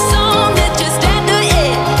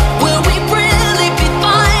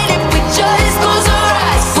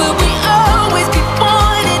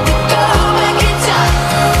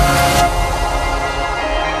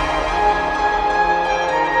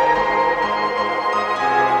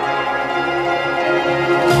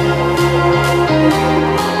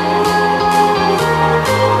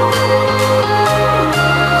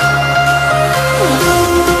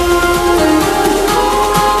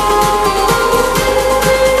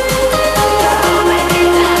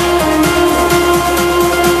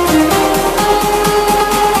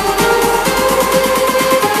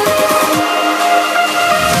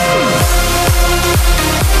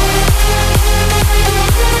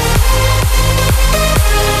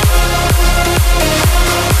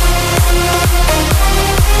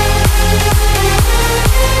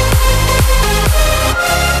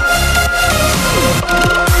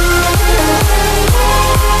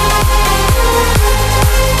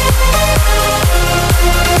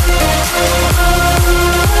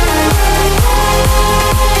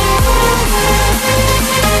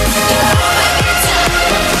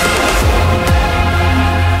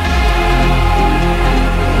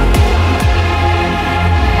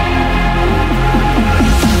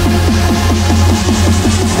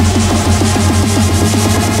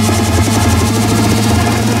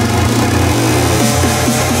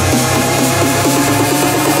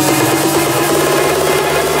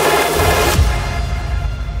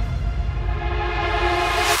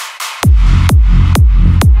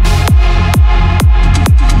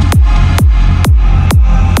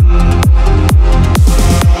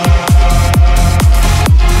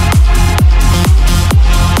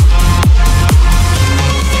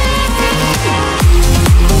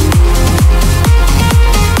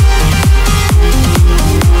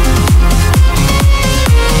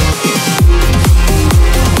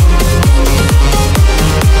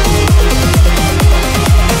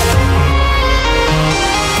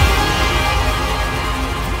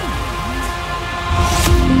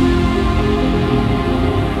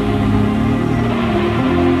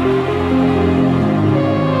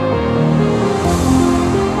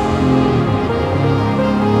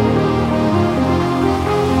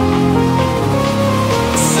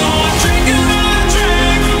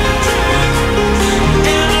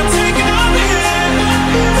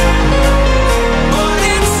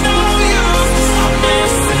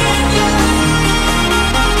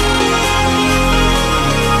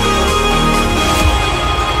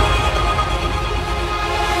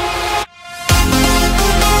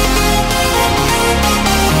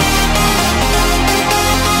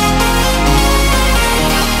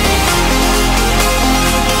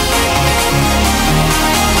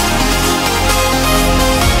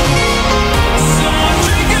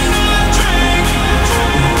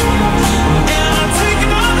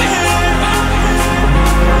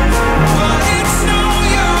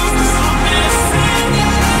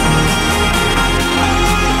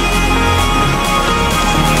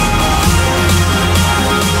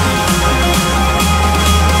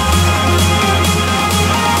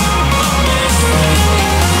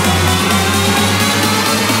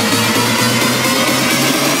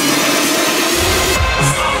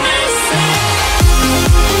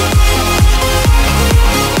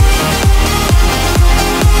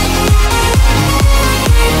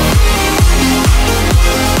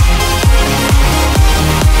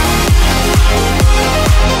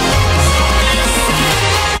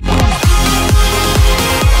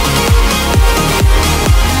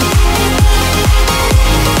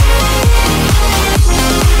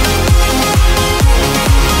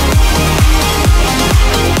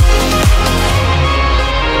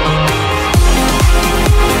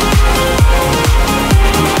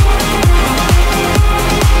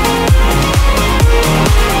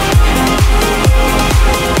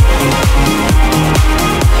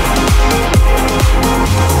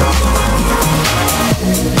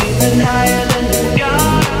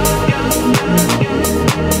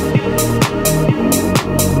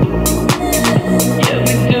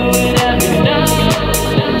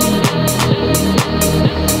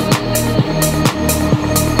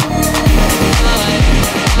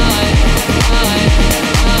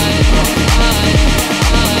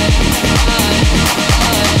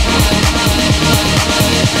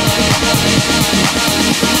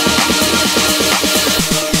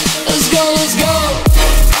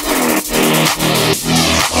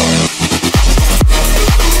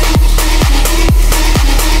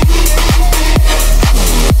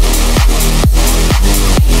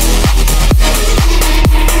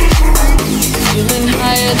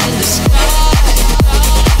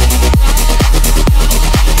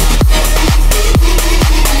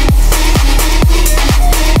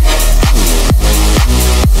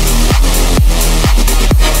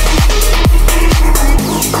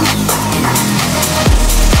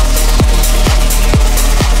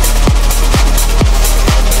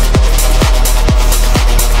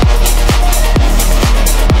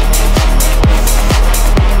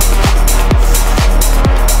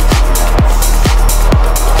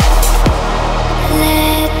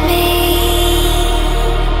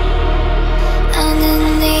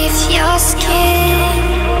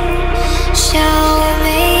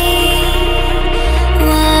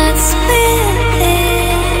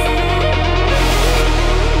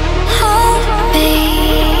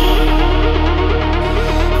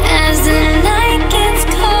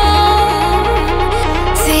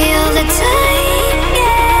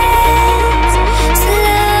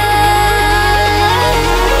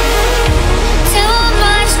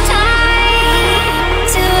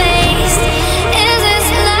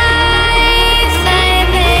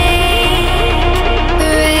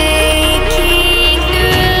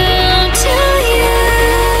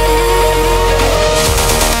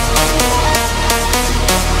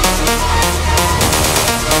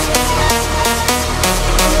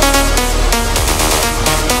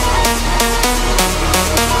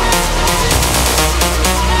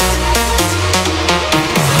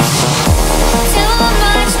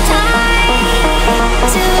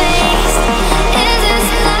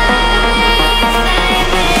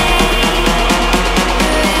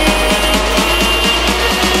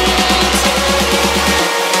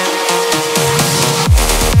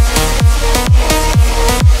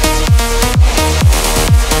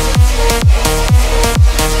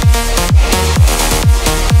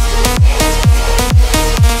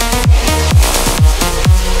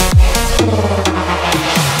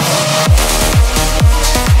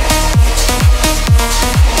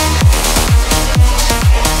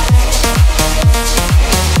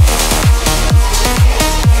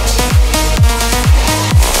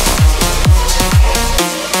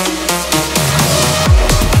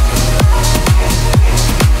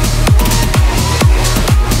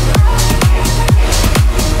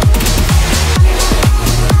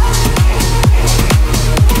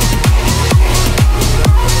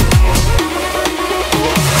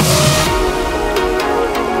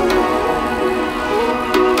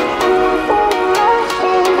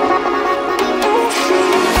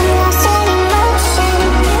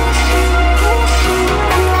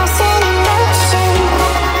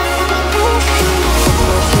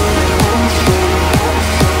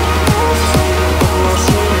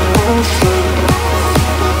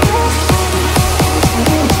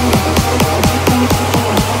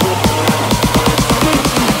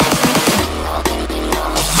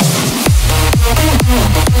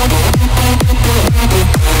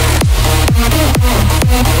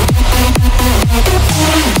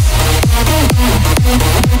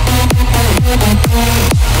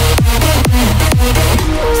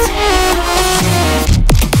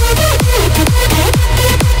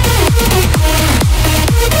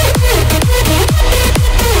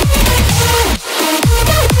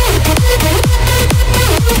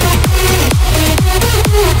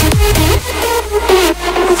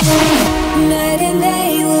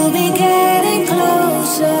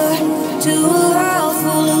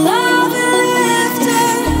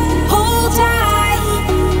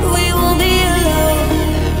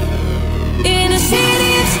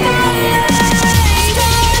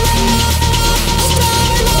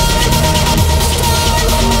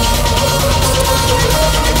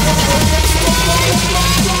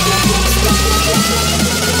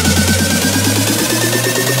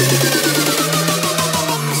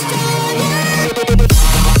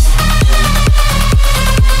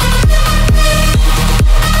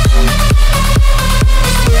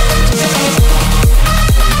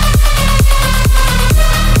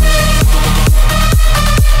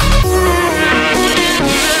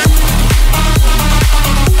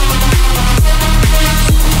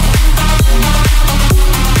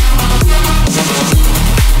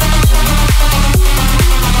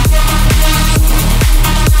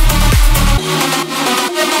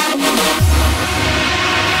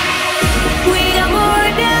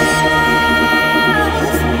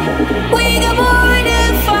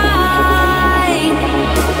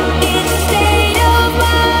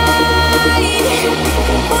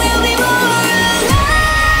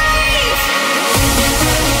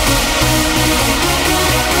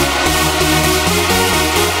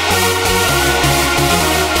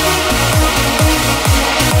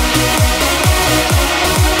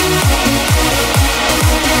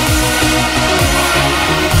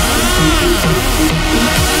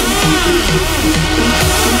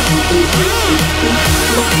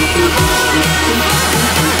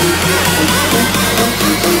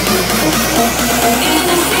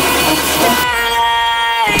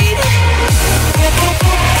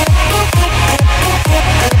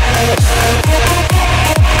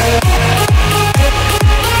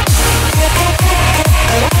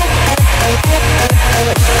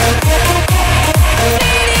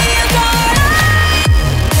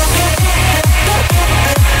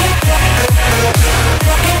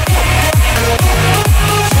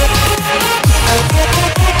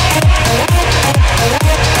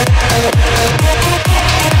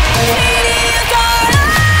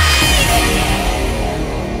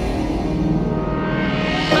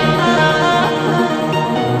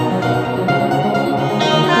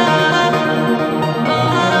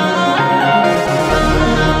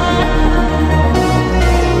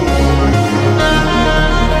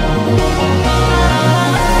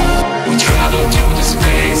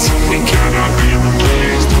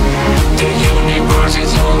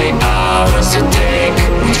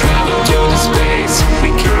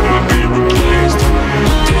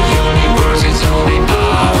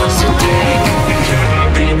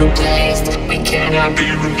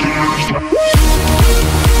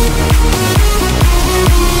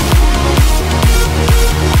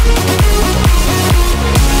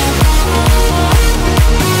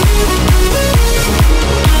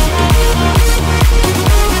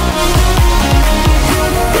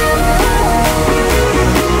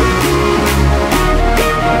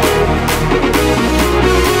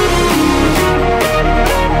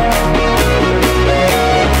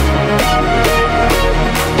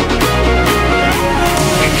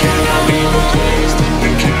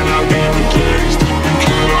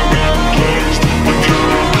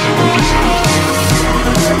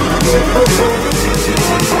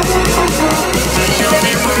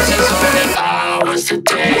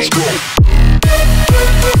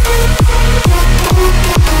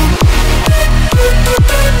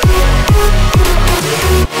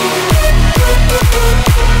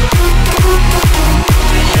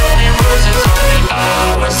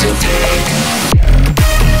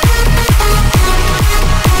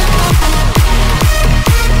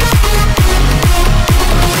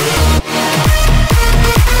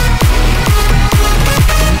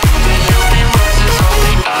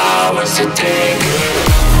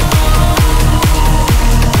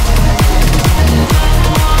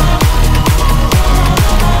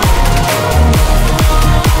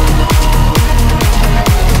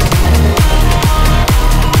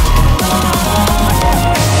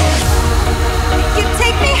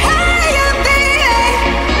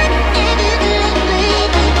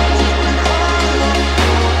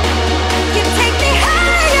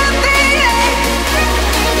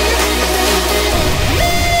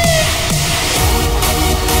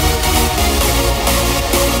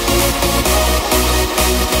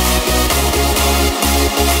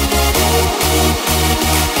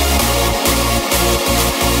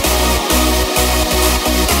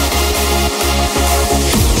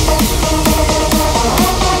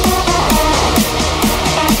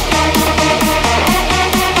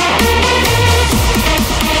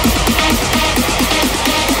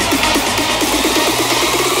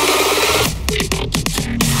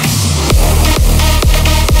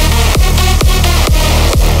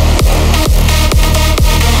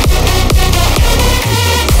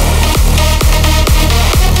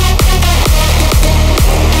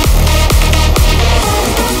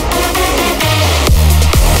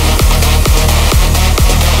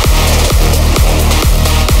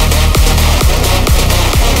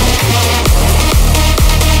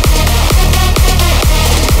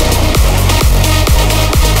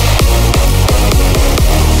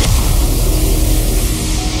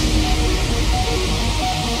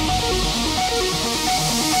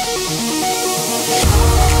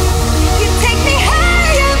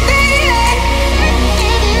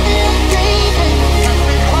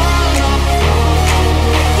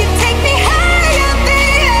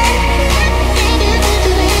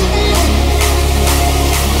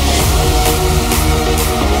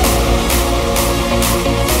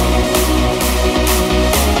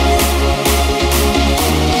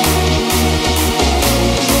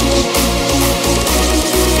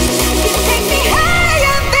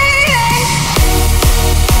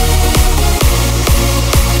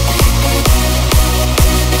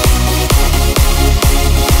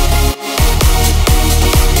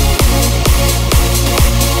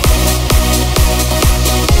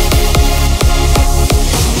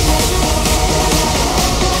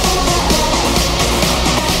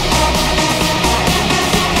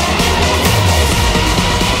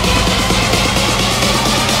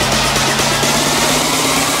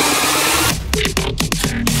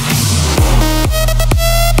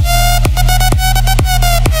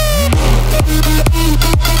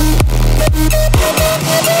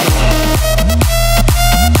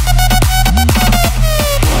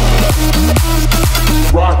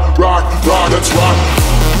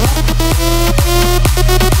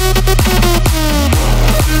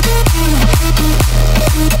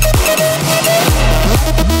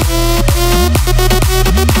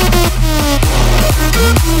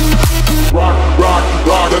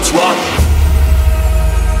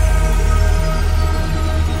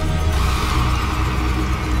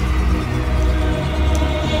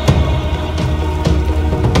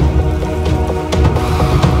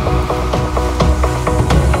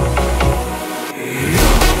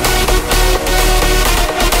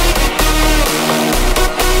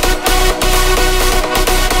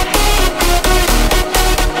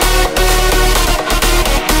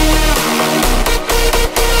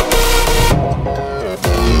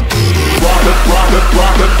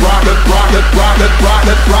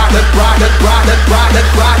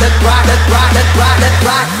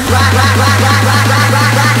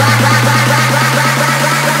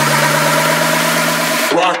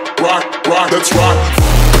rock, let's rock.